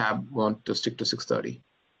does the TAB want to stick to 6:30?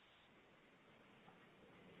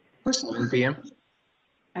 7 p.m.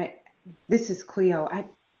 This is Cleo.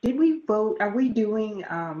 Did we vote? Are we doing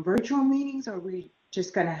virtual meetings, or are we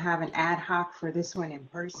just going to have an ad hoc for this one in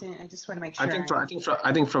person? I just want to make sure.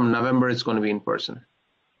 I think from November it's going to be in person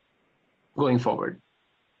going forward.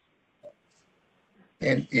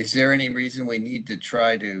 And is there any reason we need to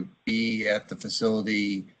try to be at the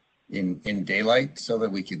facility in daylight so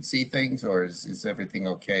that we can see things, or is everything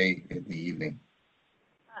okay in the evening?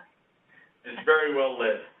 It's very well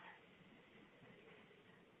lit.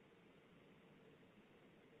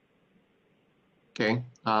 Okay.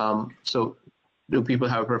 So do people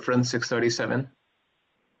have a preference, 6:37?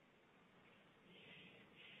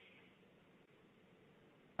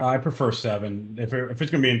 I prefer 7. If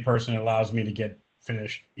it's going to be in person, it allows me to get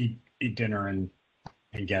finished, eat dinner, and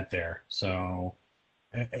get there. So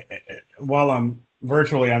while I'm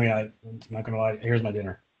virtually, I mean, I'm not going to lie, here's my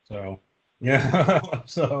dinner. So yeah,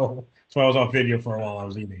 so I was on video for a while I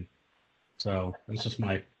was eating. So that's just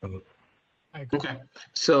my vote. Okay,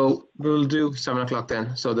 so we'll do 7 o'clock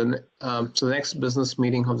then. So the next business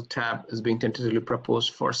meeting of the TAB is being tentatively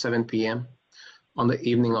proposed for 7 p.m. on the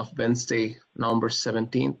evening of Wednesday, November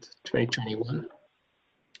 17th, 2021.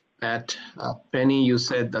 At Penny, you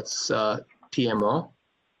said that's TMO.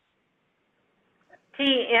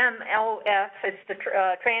 TMLF, it's the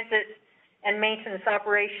Transit and Maintenance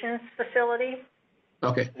Operations Facility.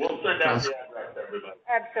 Okay. We'll send out the address to everybody.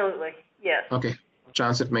 Absolutely, yes. Okay,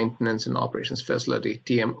 Transit Maintenance and Operations Facility,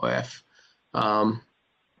 TMOF.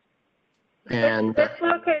 And It's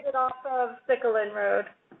located off of Sicklin Road.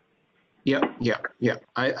 Yeah.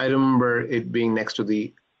 I remember it being next to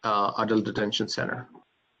the Adult Detention Center.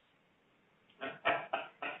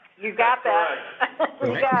 You got that.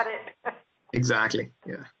 You got it. Exactly,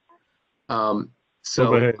 yeah.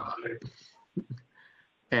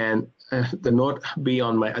 And the note B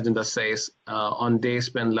on my agenda says, on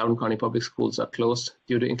days when Loudoun County Public Schools are closed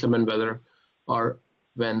due to inclement weather, or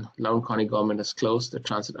when Loudoun County government is closed, the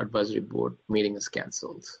Transit Advisory Board meeting is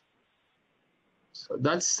canceled. So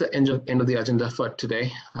that's the end of the agenda for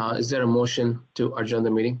today. Is there a motion to adjourn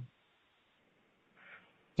the meeting?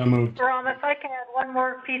 So moved. Ram, if I can add one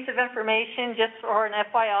more piece of information just for an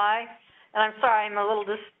FYI, and I'm sorry I'm a little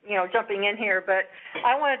just, jumping in here, but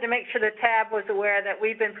I wanted to make sure the TAB was aware that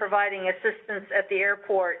we've been providing assistance at the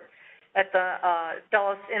airport, at the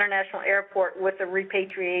Dulles International Airport, with the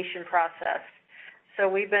repatriation process. So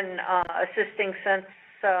we've been assisting since,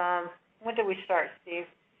 when did we start, Steve?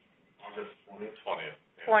 August 20th.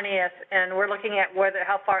 20th, and we're looking at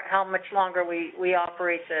how much longer we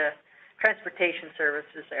operate the transportation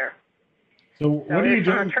services there. So what are you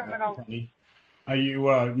doing? Terminal. Are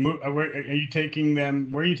you taking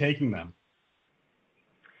them? Where are you taking them?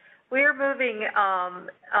 We are moving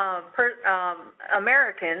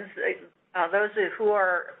Americans, those who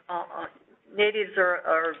are natives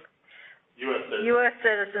or U.S.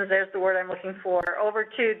 citizens, there's the word I'm looking for, over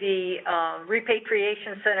to the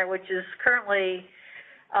repatriation center, which is currently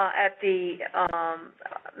at the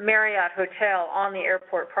Marriott Hotel on the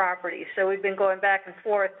airport property. So we've been going back and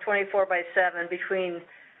forth 24/7 between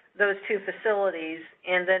those two facilities,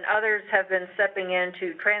 and then others have been stepping in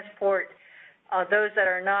to transport those that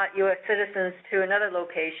are not U.S. citizens to another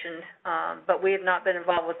location, but we have not been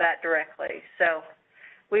involved with that directly. So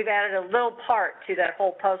we've added a little part to that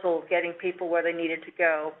whole puzzle of getting people where they needed to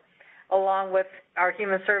go, along with our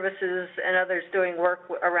human services and others doing work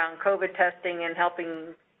around COVID testing and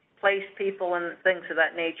helping place people and things of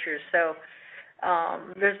that nature. So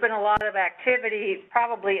there's been a lot of activity,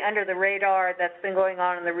 probably under the radar, that's been going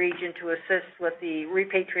on in the region to assist with the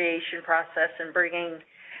repatriation process and bringing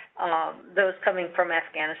those coming from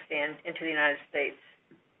Afghanistan into the United States.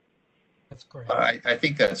 That's great. I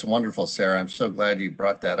think that's wonderful, Sarah. I'm so glad you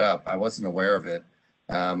brought that up. I wasn't aware of it.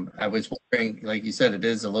 I was wondering, like you said, it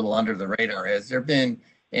is a little under the radar. Has there been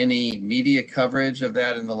any media coverage of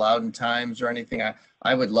that in the Loudoun Times or anything?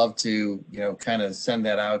 I would love to, kind of send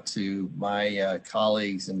that out to my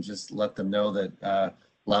colleagues and just let them know that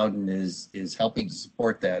Loudoun is helping to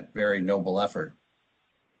support that very noble effort.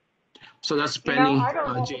 So that's Penny,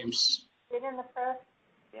 James. Been in the press?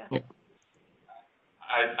 Yeah.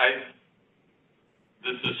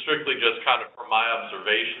 This is strictly just kind of from my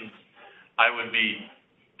observations. I would be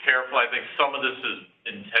careful. I think some of this is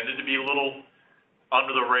intended to be a little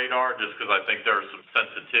under the radar, just because I think there are some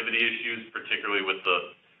sensitivity issues, particularly with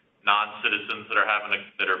the non-citizens that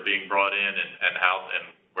are being brought in and how and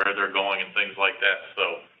where they're going and things like that.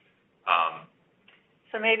 So.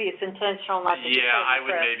 So maybe it's intentional not to. Yeah, I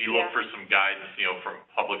would maybe look for some guidance, from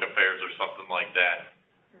public affairs or something like that.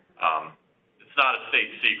 It's not a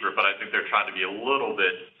state secret, but I think they're trying to be a little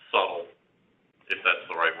bit subtle, if that's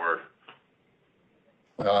the right word.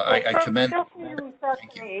 Well, I commend. Feel free to reach out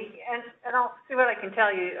to me, and I'll see what I can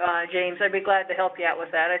tell you, James. I'd be glad to help you out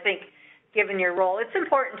with that. I think, given your role, it's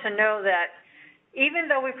important to know that even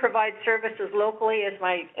though we provide services locally, as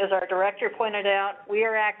our director pointed out, we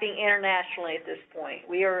are acting internationally at this point.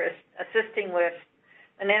 We are assisting with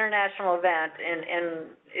an international event, and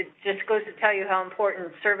it just goes to tell you how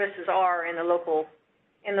important services are in the local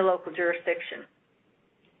jurisdiction.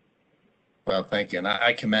 Well, thank you, and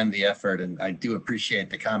I commend the effort, and I do appreciate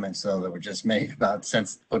the comments, though, that were just made about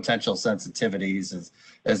potential sensitivities,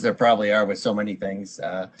 as there probably are with so many things.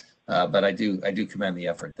 But I do commend the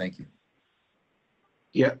effort. Thank you.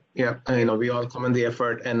 Yeah. We all commend the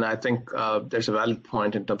effort, and I think there's a valid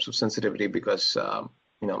point in terms of sensitivity because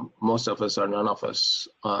most of us or none of us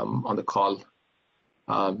on the call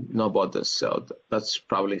know about this, so that's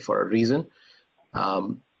probably for a reason.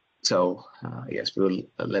 Yes, we will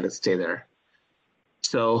let it stay there.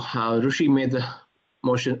 So Rushi made the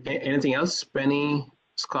motion. Anything else? Penny,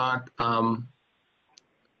 Scott,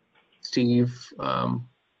 Steve,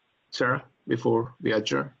 Sarah, before we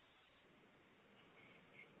adjourn?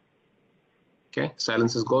 Okay,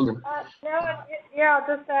 silence is golden. Yeah,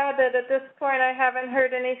 I'll just add that at this point, I haven't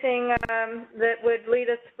heard anything that would lead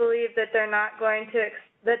us to believe that they're not going to,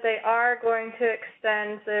 that they are going to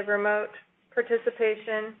extend the remote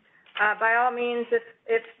participation. By all means,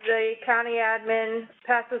 if the county admin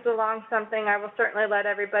passes along something, I will certainly let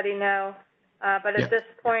everybody know. But at this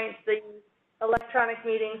point, the electronic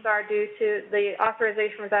meetings are due to, the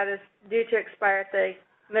authorization for that is due to expire at the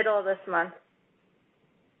middle of this month.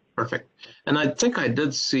 Perfect. And I think I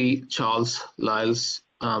did see Charles Lyles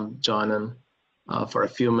join in for a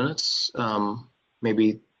few minutes,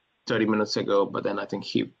 maybe 30 minutes ago, but then I think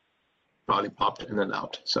he probably popped in and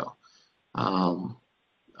out. So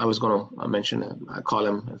I was going to mention him, call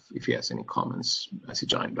him if he has any comments as he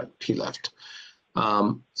joined, but he left.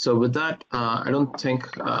 So with that, I don't think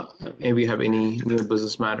we have any new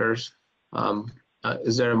business matters.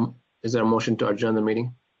 Is there a motion to adjourn the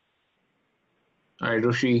meeting? All right,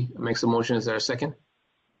 Rushi makes a motion. Is there a second?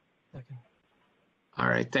 Second. All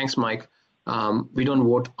right, thanks, Mike. We don't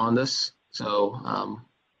vote on this, so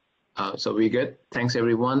so we good. Thanks,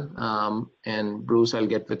 everyone. And Bruce, I'll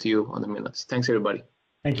get with you on the minutes. Thanks, everybody.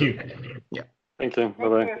 Thank you. Yeah. Thank you.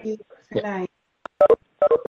 Bye-bye. Good night.